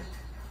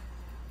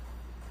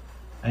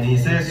 And He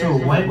says, so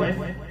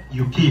when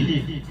you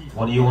kill,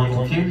 when you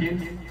want to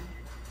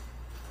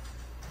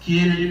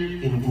kill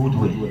in good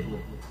way.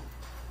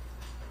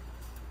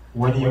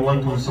 When you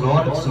want to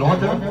slaughter,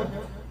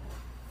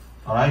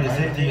 alright, the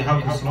same thing, you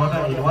have to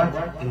slaughter in what?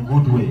 In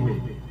good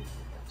way.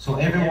 So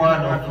every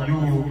one of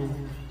you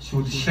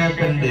should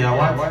sharpen their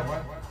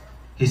what?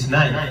 His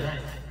knife.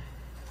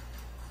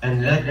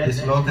 And let the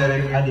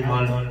slaughtered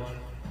animal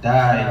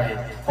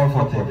die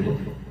comfortably.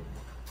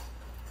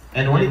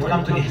 And when it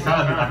comes to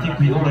ihsan, I think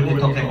we already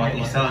talked about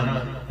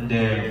ihsan in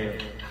the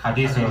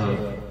Hadith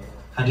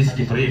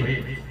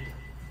Jibreel.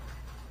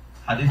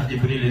 Hadith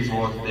Jibreel is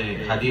what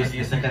the Hadith,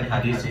 the second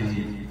Hadith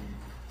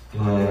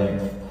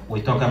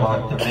we talk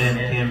about. The man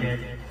came,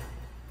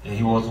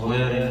 he was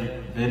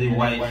wearing very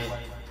white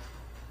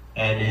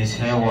and his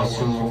hair was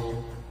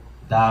so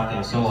dark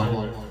and so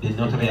on. Did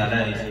not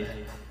realize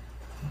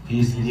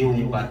he's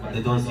new, but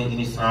they don't see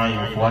any sign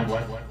of what?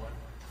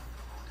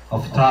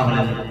 Of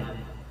traveling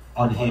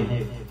on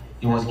him.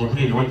 It was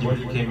Jibreel. When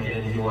Jibreel came in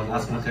and he was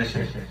asking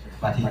questions,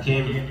 but he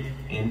came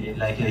in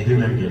like a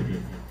human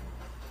being.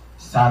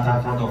 Sat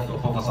in front of the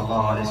Prophet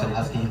ﷺ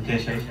asking him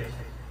questions,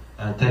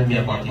 tell me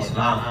about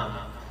Islam,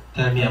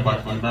 tell me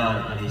about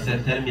Imam, and he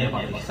said, tell me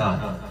about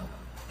Ihsan.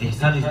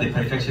 Ihsan is the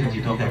perfection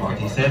we talk about.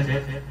 He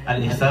said,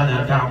 Al-Ihsan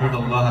an ta'bud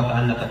Allah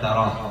ka'annaka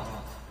tarah,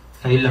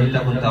 فَإِن لَمْ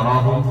تَكُنْ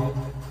تَرَاهُ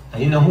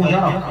فَإِنَّهُ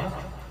يَرَاكَ.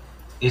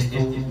 is to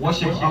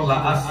worship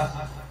Allah as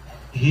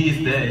He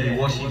is there, you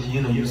worship,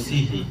 you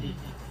see Him.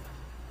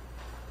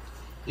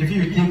 If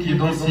you think you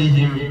don't see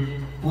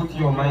Him, put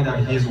your mind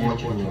that He is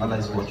watching you, Allah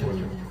is watching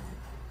you.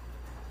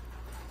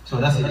 So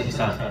that's the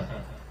ihsan.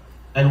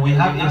 And we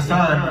have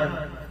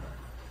ihsan,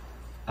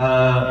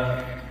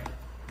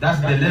 that's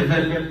the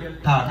level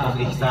part of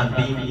ihsan,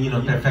 being,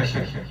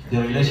 perfection.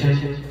 The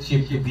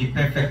relationship to be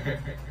perfect,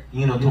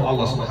 to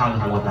Allah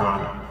subhanahu wa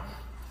ta'ala.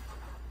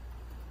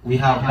 We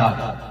have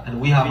that.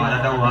 And we have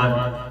another one,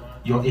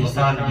 your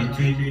ihsan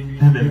between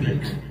human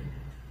beings.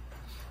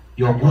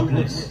 Your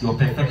goodness, your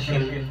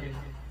perfection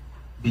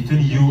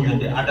between you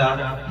and the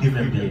other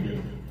human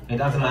being. It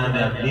doesn't matter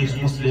they are mixed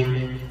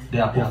Muslim, they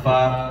are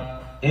kuffar,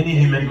 any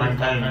human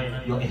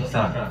mankind, your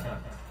ihsan.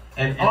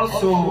 And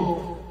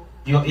also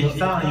your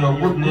ihsan, your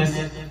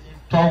goodness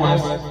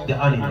towards the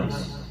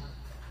animals.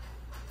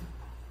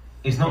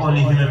 It's not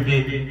only human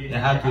being, they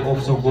have to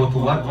also go to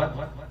what?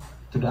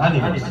 To the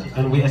animals.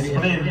 And we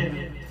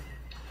explain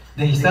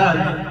the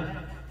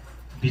ihsan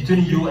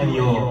between you and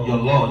your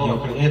Lord, your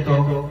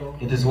Creator.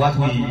 It is what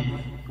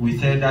we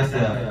say that's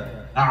the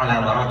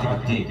a'la maratib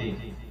al-din.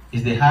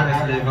 Is the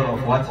highest level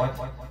of what?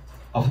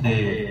 Of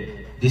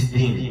this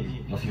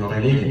deen, of your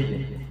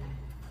religion.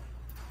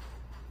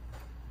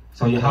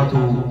 So you have to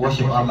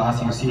worship Allah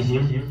as you see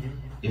Him.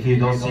 If you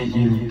don't see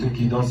Him, think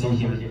you don't see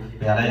Him,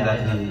 realize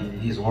that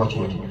He is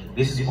watching you.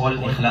 This is all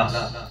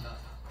ikhlas.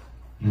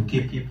 You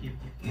keep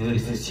your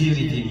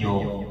sincerity in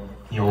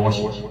your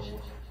worship.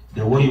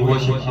 The way you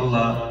worship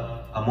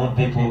Allah among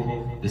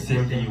people, the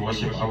same thing you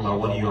worship Allah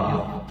when you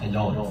are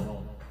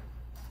alone.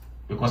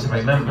 Because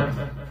remember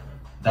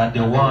that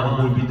the one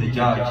who will be the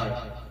judge,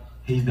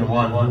 He's the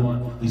one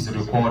who is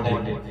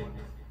recording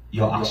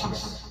your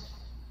actions.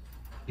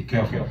 Be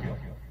careful.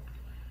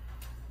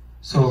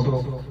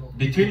 So,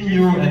 between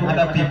you and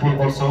other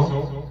people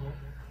also,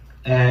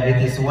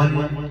 it is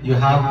when you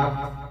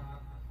have,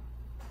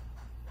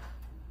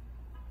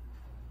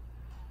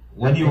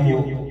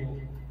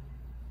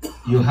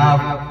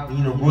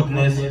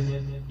 goodness,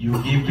 you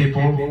give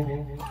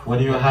people.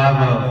 When you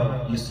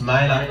have, you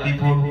smile at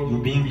people,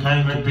 you being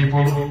kind to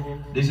people.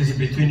 This is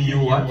between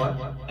you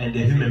and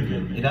the human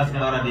being. It doesn't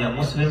matter they are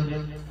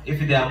Muslim. If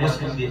they are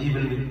Muslim, they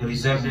even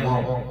reserve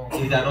more.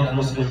 If they are not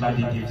Muslim, but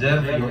they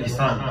deserve your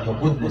ihsan, your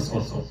goodness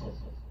also.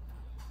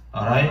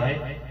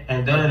 Alright?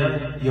 And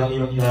then your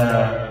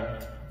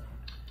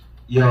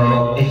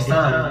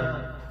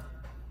ihsan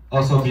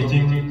also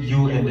between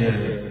you and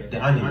the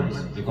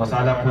animals. Because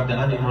Allah put the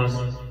animals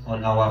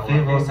on our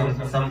favor.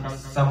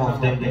 Some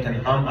of them they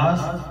can harm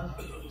us.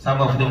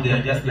 Some of them they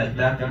are just like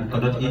that and we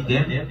cannot eat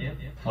them.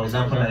 For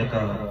example, like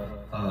a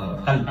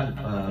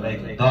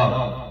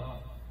dog,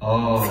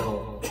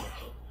 or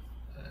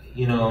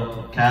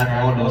cat,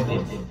 all those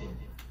things.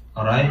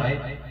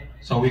 Alright?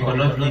 So we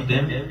cannot eat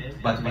them,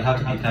 but we have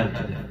to be kind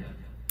to them.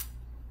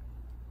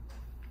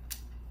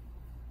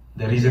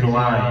 The reason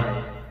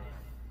why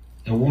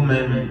a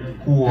woman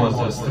who was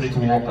a street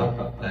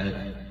walker, like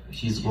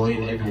she's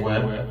going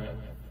everywhere.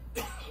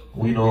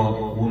 We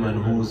know a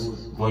woman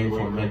who's going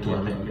from man to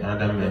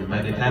another man.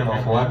 By the time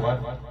of what?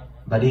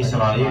 Bani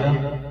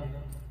Israel,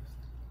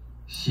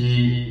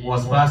 she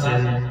was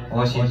passing,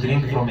 or she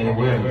drank from a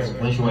well.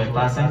 When she was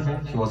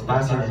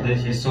passing, and then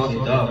she saw a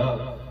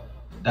dog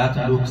that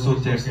looked so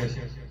thirsty.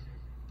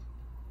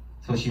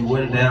 So she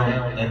went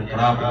down and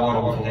grabbed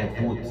water with her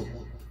foot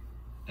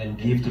and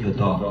gave to the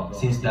dog.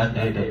 Since that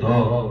day, the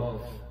dog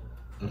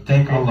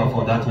thank Allah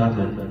for that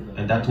woman,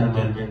 and that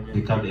woman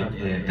became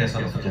a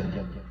person of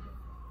Jannah.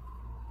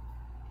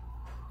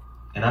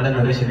 Another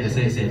narration they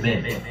say is a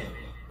man.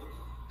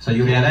 So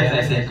you realize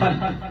I say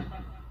kalb.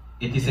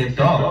 It is a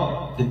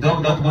dog. The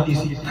dog that what you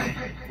see,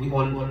 we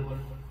all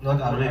not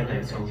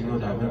Americans, so we know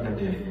that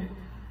American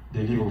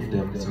they live with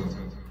them.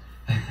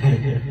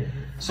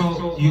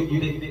 So you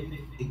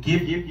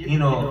give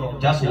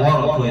just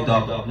water to a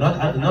dog,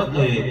 not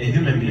a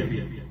human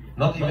being,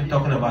 not even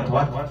talking about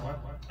what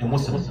a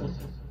Muslim.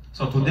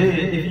 So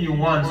today, if you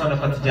want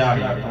sadaqat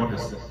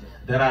jariyah,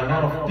 there are a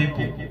lot of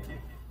people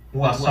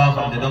who are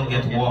suffering, they don't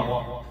get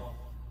water.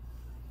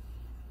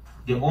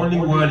 The only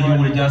word you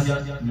will just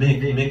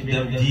make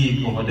them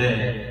dig over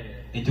there,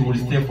 it will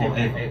stay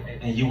forever,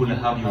 and you will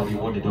have your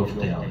reward of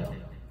there.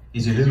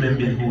 It's a human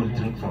being who will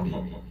drink from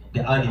it.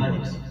 The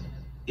animals,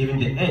 even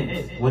the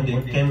ants, when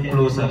they came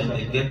closer and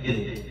they get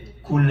the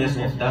coolness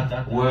of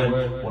that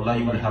word, Allah,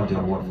 you will have the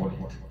reward for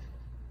it.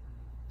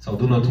 So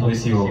do not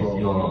waste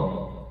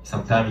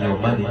sometimes your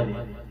money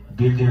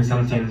building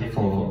something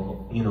for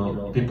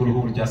people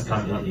who will just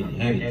come and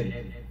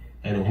inherit.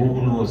 And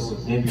who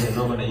knows, maybe they're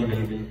not going to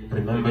even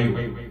remember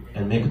you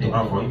and make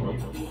dua for you.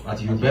 But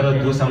you better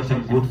do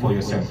something good for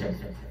yourself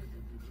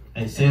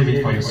and save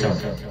it for yourself.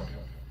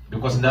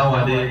 Because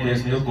nowadays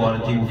there's no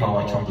guarantee with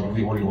our children.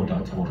 We all know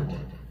that already.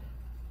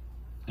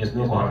 There's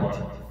no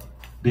guarantee.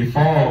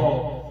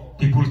 Before,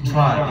 people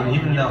try, and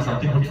even now some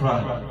people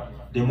try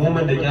The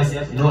moment they just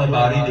know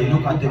about it, they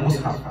look at the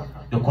Mus'haf,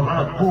 the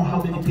Quran. Oh,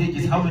 how many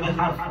pages, how many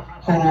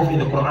huruf in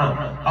the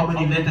Quran, how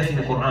many letters in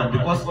the Quran.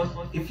 Because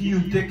if you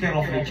take care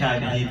of the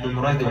child, he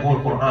memorize the whole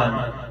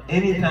Quran,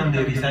 anytime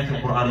they recite the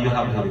Quran, you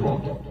have the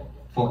reward.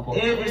 For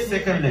every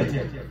second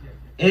letter,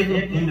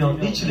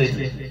 each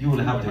letter, you will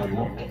have the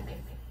reward.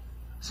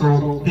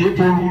 So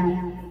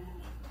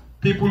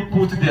people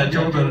put their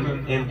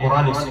children in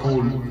Quranic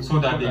school so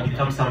that they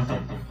become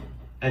something.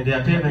 And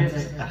their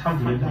parents,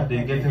 alhamdulillah,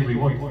 they're getting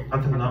reward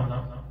until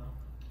now.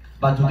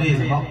 But today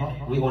is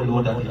hard. We all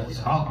know that it's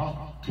hard.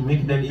 To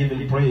make them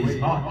even pray is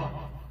hard.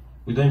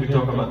 We don't even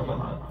talk about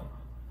Quran.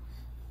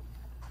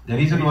 The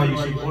reason why you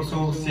should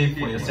also save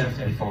for yourself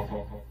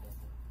before.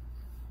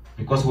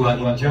 Because we are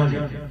in journey.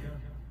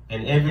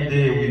 And every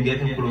day we're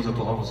getting closer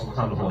to Allah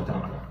subhanahu wa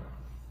ta'ala.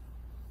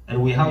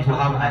 And we have to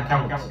have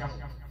accounts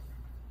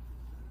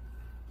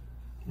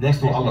next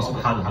to Allah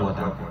subhanahu wa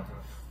ta'ala.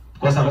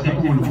 Because some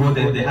people will go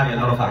there, they have a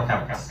lot of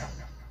accounts.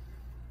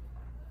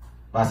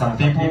 But some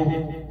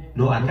people,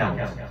 no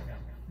account.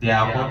 Their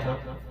account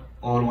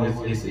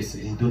always is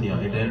in dunya,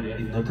 and then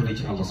it's not to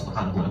reach Allah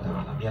subhanahu wa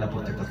ta'ala. May Allah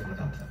protect us from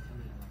that.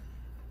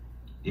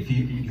 If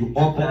you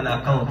open an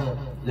account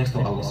next to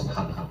Allah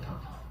subhanahu wa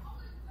ta'ala,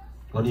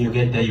 when you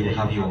get there, you will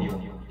have your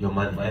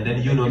money. And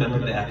then you know that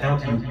the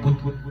account you put,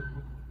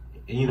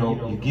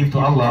 you give to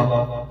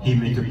Allah, He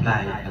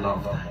multiply a lot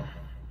of time.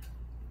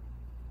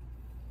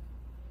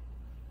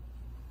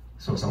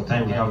 So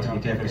sometimes we have to be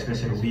careful,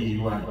 especially we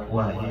who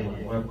are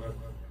here.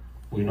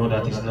 We know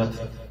that it's not.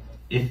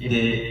 If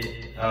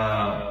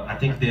I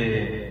think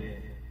the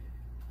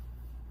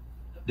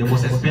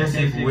most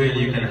expensive well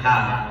you can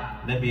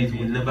have, maybe it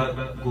will never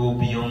go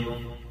beyond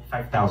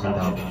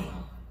 $5,000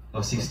 or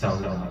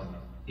 $6,000.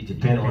 It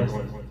depends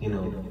on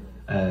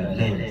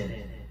length.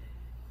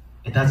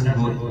 It doesn't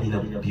go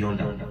beyond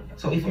that.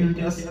 So if you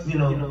just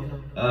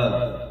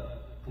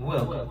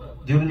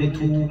during the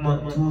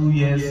 2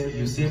 years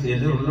you save a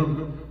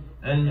little,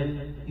 and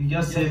you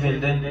just save and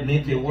then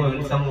make a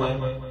well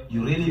somewhere,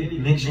 you really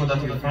make sure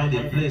that you find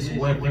a place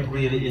where people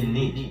really in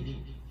need.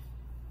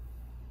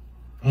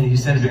 And you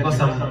send, because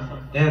some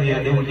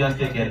area they will just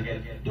take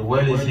it, the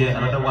well is here,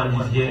 another one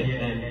is here,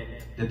 and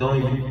they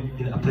don't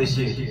even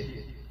appreciate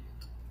it.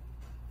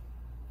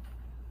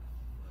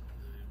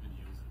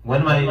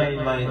 When my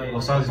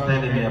Ustad is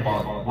telling me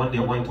about when they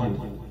went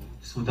to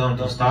Sudan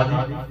to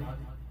study,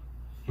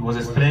 he was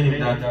explaining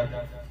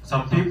that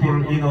some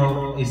people,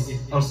 it's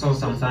also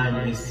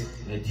sometimes it's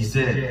a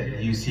desert.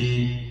 You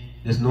see,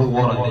 there's no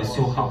water, and it's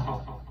so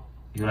hot.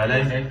 You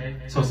realize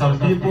it? So some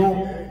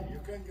people,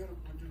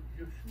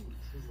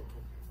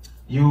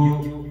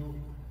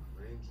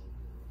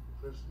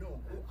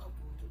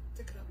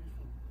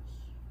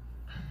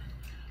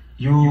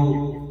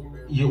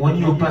 when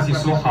you pass,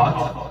 it's so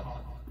hot.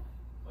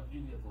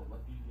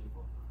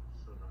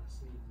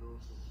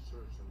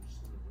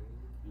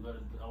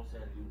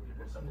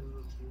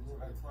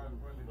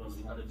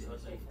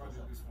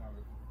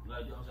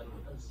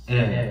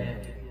 Yeah.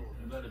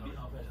 You gotta be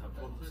outside.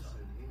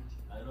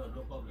 I know,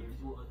 no problem. If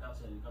you go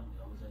outside, you come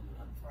outside.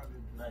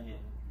 Not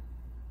here.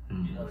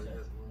 Be outside.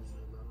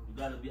 You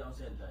gotta be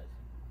outside, guys.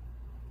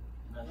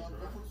 Not here.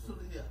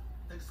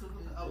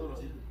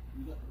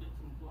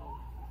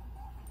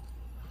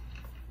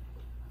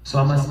 So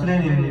I'm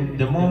explaining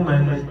the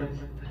moment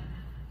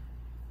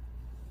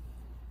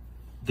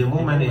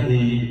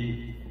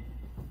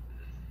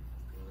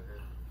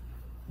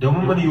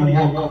you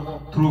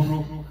walk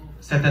through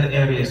certain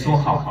areas so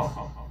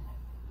hot.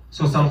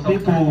 So some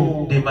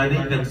people, they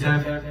manage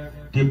themselves,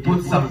 they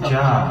put some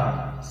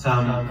jar,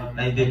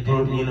 they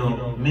put,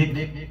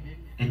 make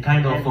a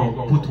kind of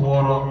put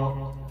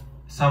water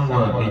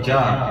somewhere, a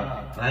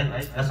jar,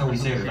 right? That's how we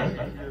say it, right?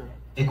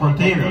 A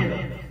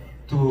container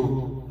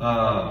to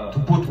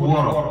put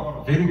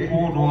water, very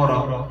cold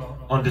water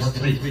on the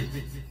street.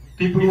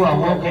 People who are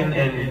walking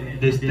and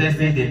they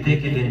thirsty, they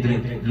take it and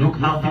drink. Look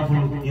how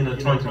people,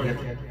 trying to get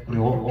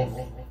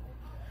reward.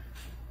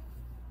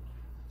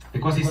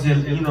 Because it's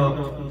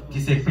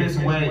a place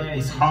where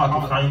it's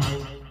hard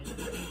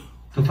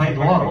to find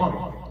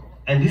water.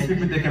 And these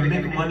people, they can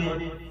make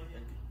money,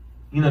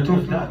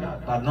 through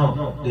that. But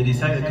no, they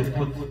decided to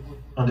put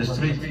on the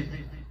street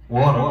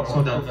water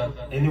so that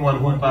anyone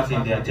who passes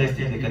in their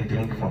thirsty, they can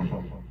drink from it.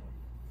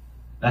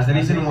 That's the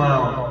reason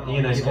why,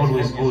 it's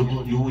always good,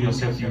 you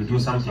yourself, you do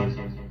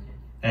something.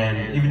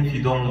 And even if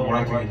you don't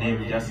write your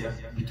name, just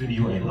between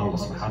you and Allah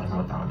subhanahu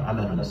wa ta'ala,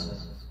 Allah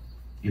knows.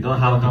 You don't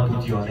have to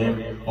put your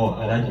name,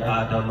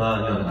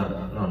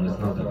 Adama, no, it's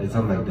not that, it's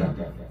not like that.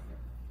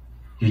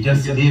 You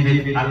just leave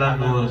it, Allah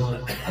knows,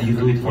 and you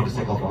do it for the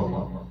sake of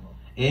Allah.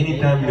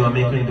 Anytime you are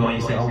making dua,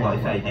 you say, Allah,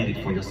 if I did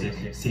it for your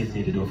sake, save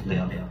me the day of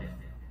Qiyamah.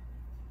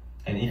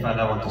 And if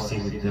Allah wants to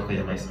save you the day of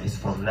Qiyamah, it's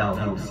from now,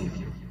 He will save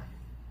you.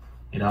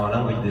 In our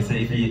language, they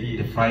say if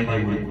the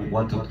Friday we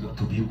want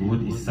to be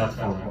good, it starts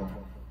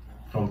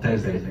from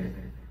Thursday.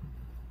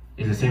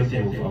 It's the same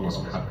thing with Allah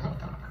subhanahu wa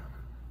ta'ala.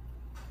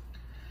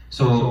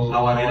 So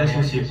our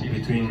relationship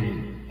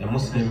between a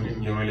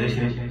Muslim, your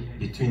relation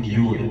between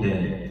you and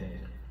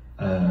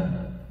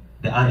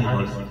the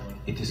animals,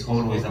 it is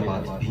always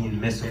about being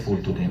merciful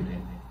to them.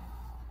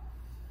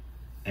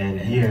 And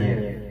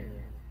here,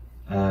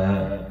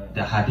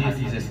 the hadith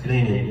is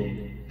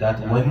explaining that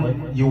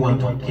when you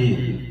want to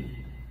kill,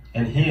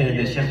 and here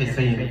the Shaykh is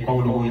saying,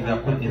 قوله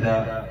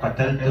إذا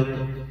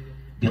قتلتم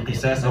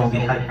بقصاص أو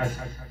بحد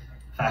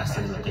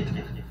فأحسن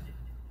القتل.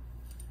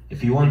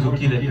 If you want to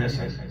kill a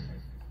person,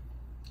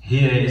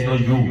 here it's not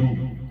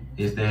you,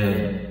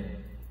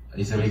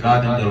 it's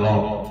regarding the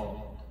law.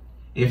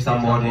 If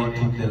somebody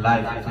took the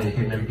life of a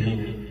human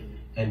being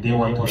and they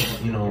want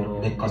to,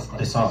 make us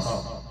the source,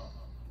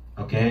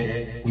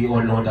 okay? We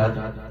all know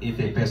that if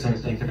a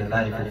person takes the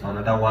life of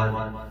another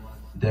one,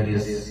 there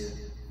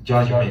is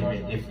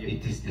judgment. If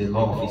it is the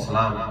law of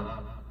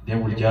Islam, they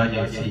will judge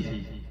and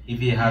see if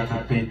he had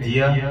to pay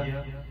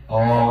dear,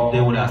 or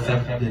they will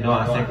accept, they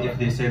don't accept if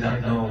they say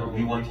that no,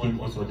 we want him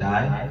also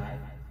die,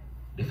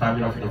 the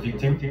family of the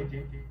victim,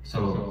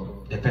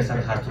 so the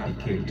person has to be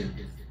killed.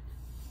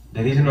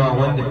 The reason why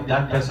when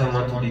that person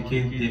wants to be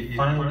killed, they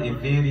find a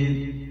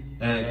very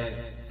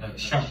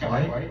sharp,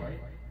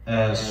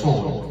 right?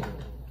 Sword,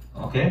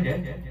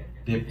 okay?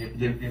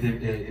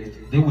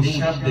 They will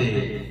sharp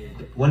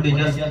when they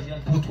just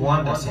put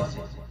one, that's it.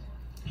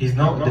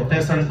 The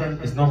person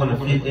is not going to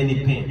feel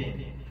any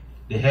pain.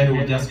 The head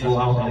will just go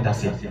out and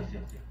that's it.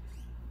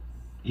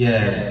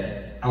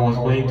 Yeah, I was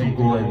going to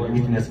go and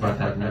witness, but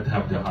I did not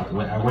have the heart.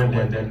 When I went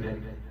there,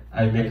 then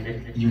I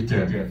make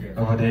U-turn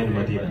over there in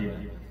Medina.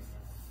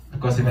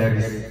 Because there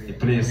is a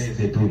place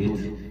they do it,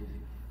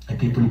 and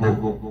people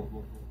go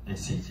and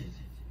see.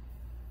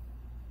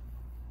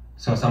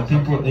 So some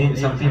people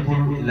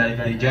like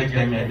they judge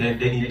them and then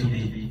they need to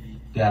be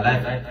their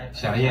life.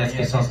 Sharia's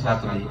cases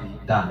have to be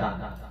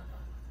done.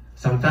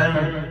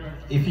 Sometimes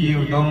if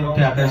you don't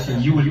pay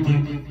attention, you will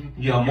think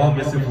you are more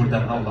merciful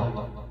than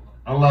Allah.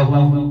 Allah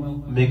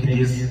who make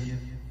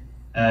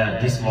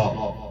this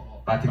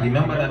law. But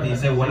remember that He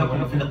said,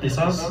 وَلَكُمْ فِي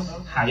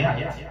الْقِصَاصِ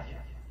حَيَاةٌ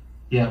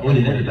يَا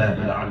أُولِي الْأَلْبَابِ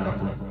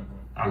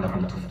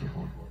لَعَلَّكُمْ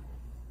تُفْلِحُونَ.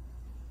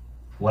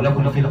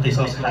 وَلَكُمْ فِي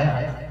الْقِصَاصِ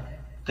حَيَاةٌ.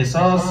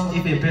 Qisas,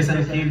 if a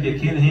person killed, they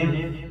kill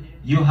him,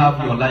 you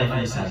have your life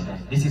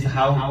inside. This is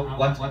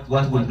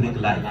what will bring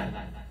life.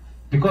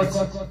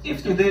 Because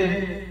if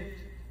today,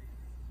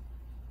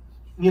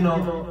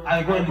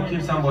 I go and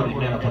kill somebody,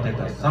 may Allah protect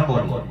us,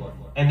 somebody,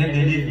 and then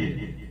they leave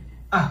me.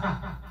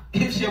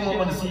 If Shaykh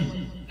Muhammad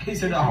see, he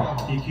said,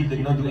 he killed, they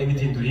did not do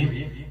anything to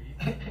him,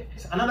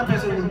 another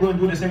person will go and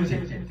do the same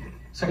thing.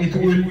 So it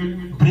will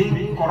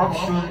bring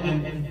corruption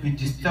and will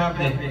disturb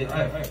the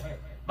earth.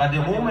 But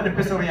the moment the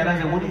person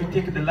realizes that when you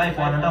take the life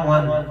of another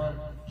one,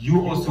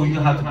 you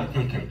have to be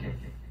taken.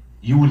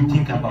 You will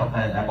think about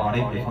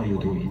it before you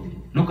do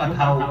it. Look at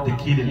how they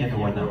kill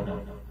everyone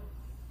now.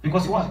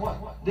 Because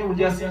what? They will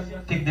just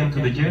take them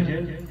to the jail,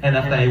 and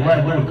after a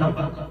while they will come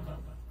back.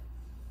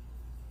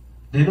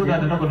 They know that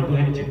they're not going to do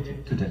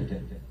anything to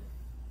them.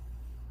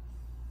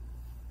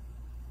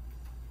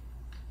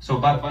 So,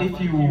 but if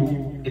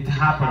it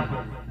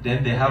happened,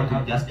 then they have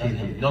to just kill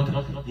him, not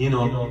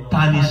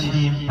punish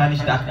him,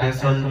 punish that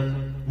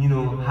person,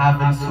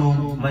 having so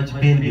much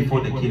pain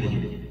before they kill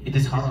him. It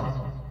is haram.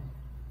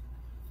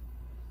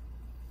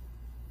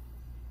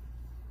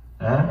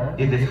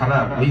 It is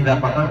haram.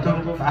 وَإِذَا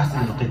قَتَلْتُمْ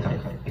فَأَحْسِنُوا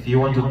الْقِتْلَ. If you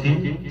want to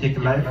kill, take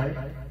life,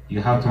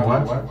 you have to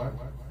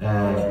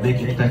what?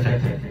 Make it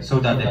perfect, so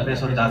that the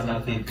person does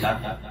not feel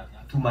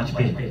too much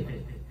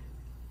pain.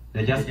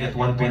 They just get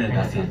one pain and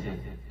that's it.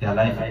 Their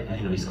life,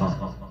 is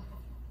gone.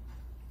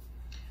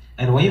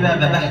 And وَإِذَا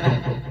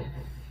ذَبَحْتُمْ,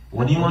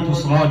 when you want to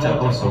slaughter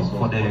also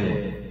for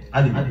the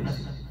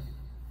animals.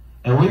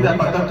 And وَإِذَا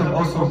قَتَلْتُمْ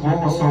also go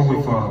also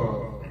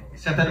with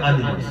certain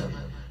animals.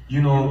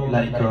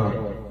 Like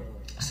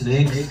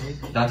snakes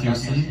that you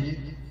see,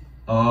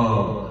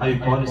 how you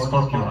call it,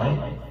 scorpion,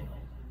 right?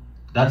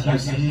 That you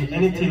see,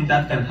 anything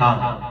that can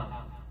harm.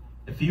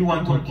 If you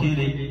want to kill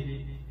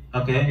it,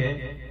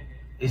 okay,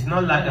 it's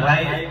not like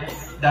right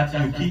that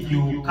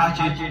you catch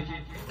it,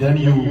 then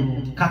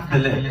you cut the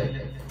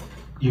leg.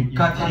 You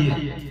cut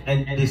here,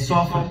 and they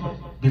suffer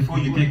before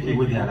you take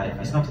away their life.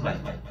 It's not right.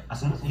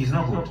 It's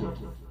not good.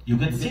 You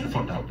get sin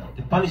for that.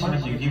 The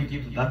punishment you give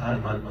to that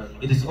animal,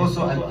 it is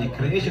also a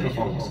creation of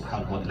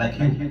Allah, like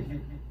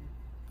you.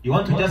 You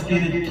want to just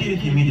kill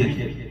it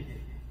immediately.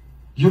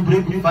 You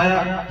bring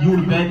fire, you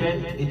will burn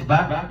it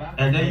back,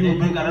 and then you will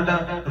bring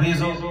another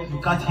razor, you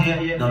cut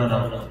here.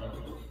 No.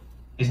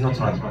 It's not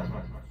right.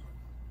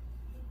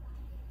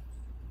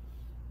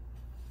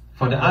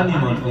 For the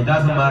animals, it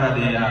doesn't matter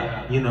they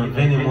are,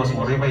 venomous,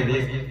 whatever it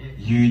is,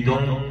 you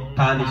don't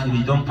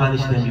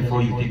punish them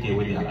before you take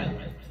away their life.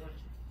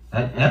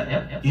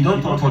 You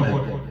don't torture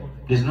them.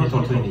 There's no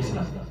torture in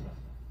Islam.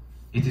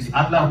 It is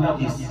Allah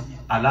who is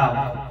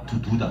allowed to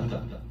do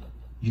that.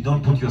 You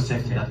don't put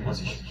yourself in that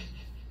position.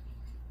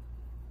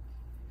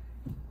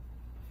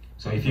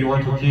 So if you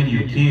want to kill,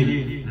 you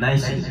kill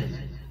nicely,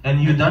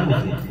 and you're done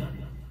with it.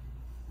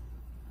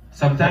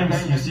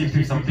 Sometimes you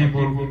see some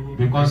people,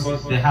 because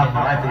they have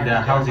rat in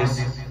their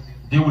houses,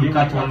 they will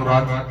cut one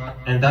rat,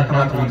 and that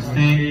rat will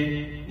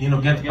stay,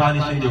 get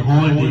punished in the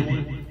whole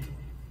day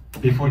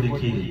before they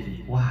kill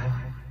it. Why?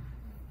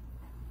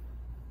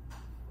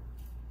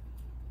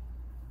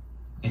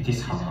 It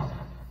is haram.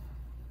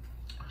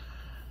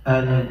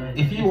 And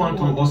if you want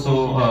to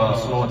also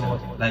slaughter,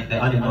 like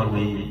the animal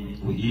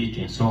we eat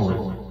and so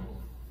on,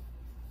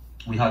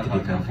 we have to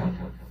be careful.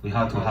 We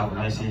have to have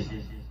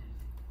mercy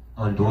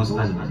on those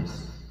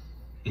animals.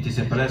 It is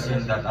a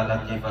blessing that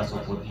Allah gave us,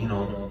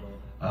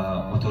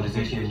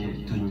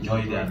 authorization to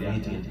enjoy their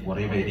meat and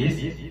whatever it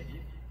is,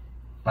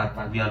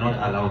 but we are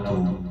not allowed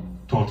to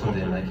torture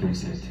them like you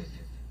said.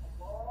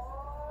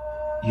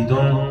 You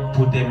don't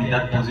put them in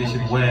that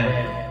position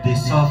where they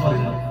suffer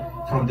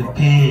from the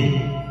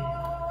pain.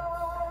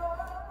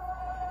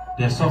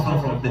 They're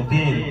suffering from the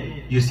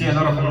pain. You see a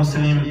lot of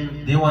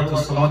Muslims, they want to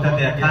slaughter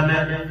their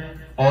camel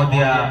or they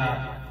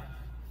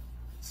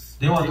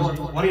want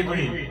to, what are you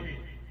doing?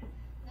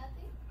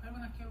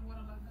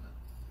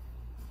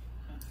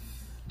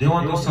 They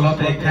want to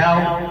slaughter a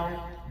cow,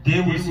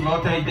 they will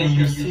slaughter it and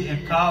you see a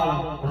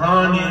cow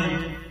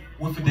running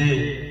with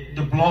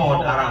the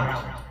blood around.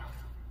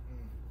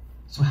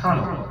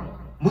 Subhanallah.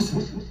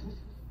 Muslims.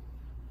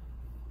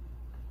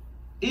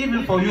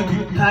 Even for you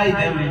to tie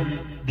them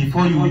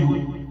before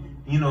you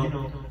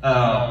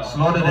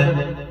slaughter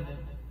them,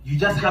 you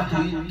just have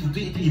to do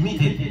it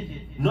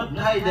immediately. Not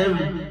tie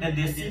them and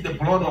they see the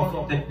blood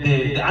of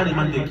the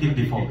animal they killed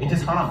before. It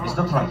is haram, it's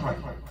not right.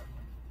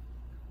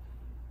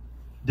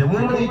 The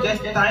moment you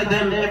just tie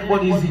them,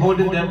 everybody is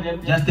holding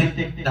them, just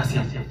take, that's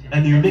it.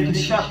 And you make it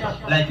sharp,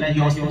 like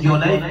your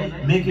knife,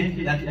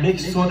 make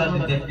sure that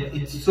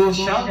it's so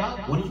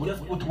sharp, when you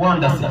just put one,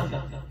 that's it.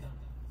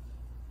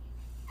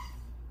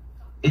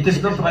 It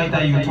is not right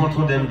that you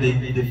torture them,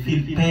 they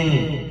feel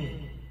pain.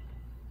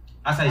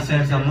 As I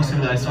said, some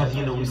Muslims,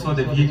 we saw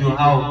the video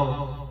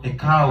how a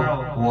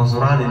cow was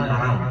running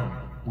around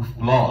with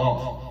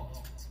blood.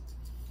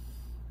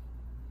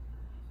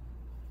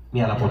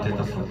 May Allah protect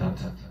us from that.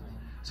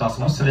 So as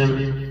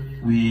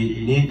Muslims,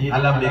 we need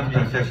Allah make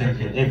perfection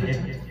in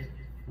everything.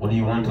 When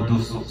you want to do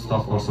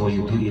stuff also,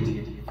 you do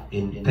it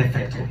in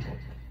perfect way.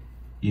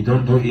 You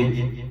don't do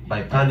it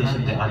by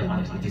punishing the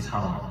animals. It is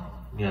haram.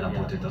 May Allah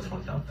protect us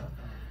from that.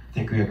 I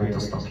think we are going to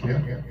stop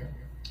here.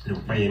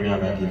 And pray may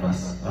Allah give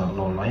us a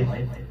long life.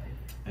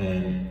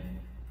 And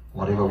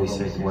whatever we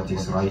say, what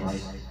is right,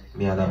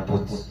 may Allah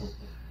put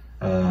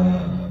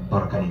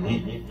barakah in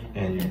it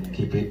and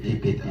keep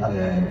it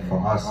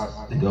for us,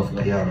 the day of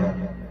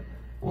Khair.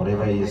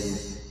 Whatever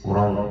is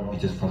wrong,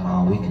 it is from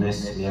our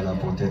weakness. May Allah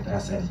protect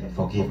us and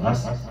forgive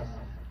us.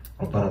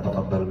 ربنا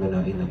تقبل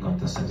منا إنك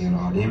أنت السميع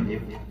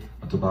العليم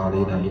وتب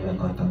علينا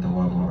إنك أنت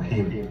التواب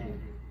الرحيم.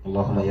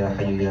 اللهم يا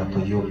حي يا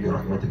قيوم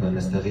برحمتك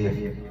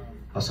نستغيث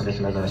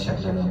أصلح لنا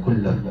شأننا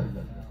كله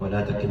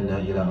ولا تكلنا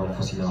إلى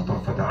أنفسنا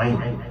طرفة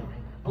عين.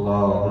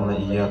 اللهم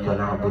إياك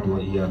نعبد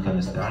وإياك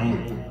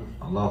نستعين.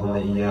 اللهم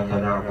إياك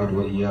نعبد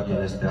وإياك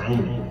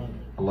نستعين.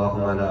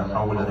 اللهم لا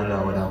حول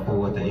لنا ولا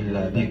قوة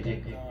إلا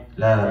بك.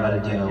 لا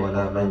ملجأ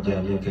ولا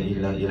منجأ منك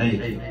إلا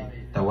إليك.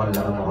 تولى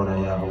أمرنا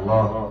يا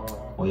الله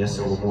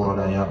ويسر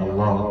أمورنا يا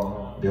الله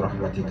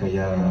برحمتك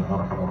يا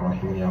أرحم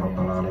الراحمين يا رب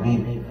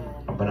العالمين.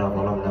 ربنا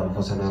ظلمنا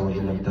أنفسنا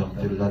وإن لم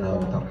تغفر لنا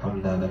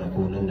وترحمنا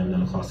لنكونن من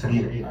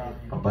الخاسرين.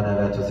 ربنا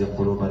لا تزغ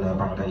قلوبنا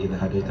بعد إذ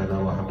هديتنا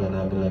وهب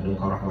لنا من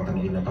لدنك رحمة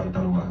إنك أنت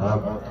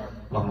الوهاب.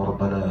 اللهم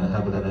ربنا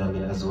هب لنا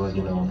من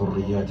أزواجنا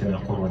وذرياتنا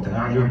قرة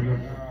أعين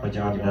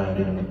واجعلنا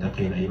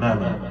للمتقين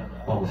إماما.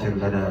 واغفر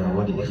لنا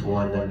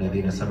ولإخواننا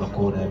الذين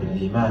سبقونا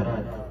بالإيمان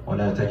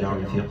ولا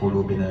تجعل في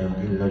قلوبنا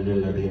غلا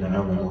للذين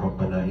آمنوا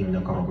ربنا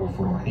إنك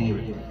رؤوف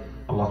رحيم.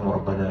 اللهم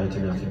ربنا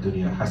آتنا في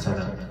الدنيا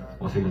حسنة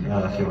وفي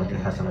الآخرة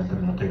حسنة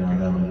وقنا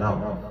عذاب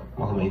النار.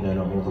 اللهم إنا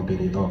نعوذ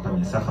برضاك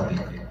من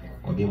سخطك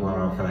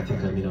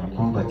وبمعافاتك من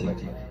عقوبتك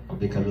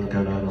وبك منك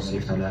لا نحصي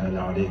ثناء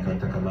عليك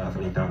أنت كما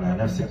أثنيت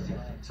على نفسك.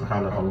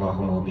 سبحانك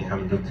اللهم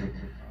وبحمدك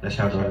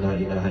نشهد أن لا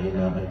إله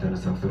إلا أنت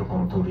نستغفرك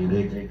ونتوب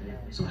إليك.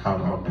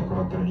 سبحان ربك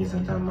رب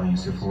العزة عما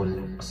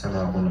يصفون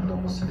السلام على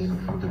المرسلين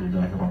الحمد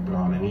لله رب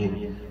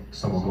العالمين.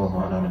 صلى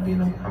الله على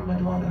نبينا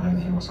محمد وعلى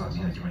آله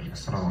وصحبه أجمعين.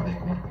 السلام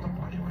عليكم ورحمة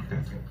الله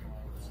وبركاته.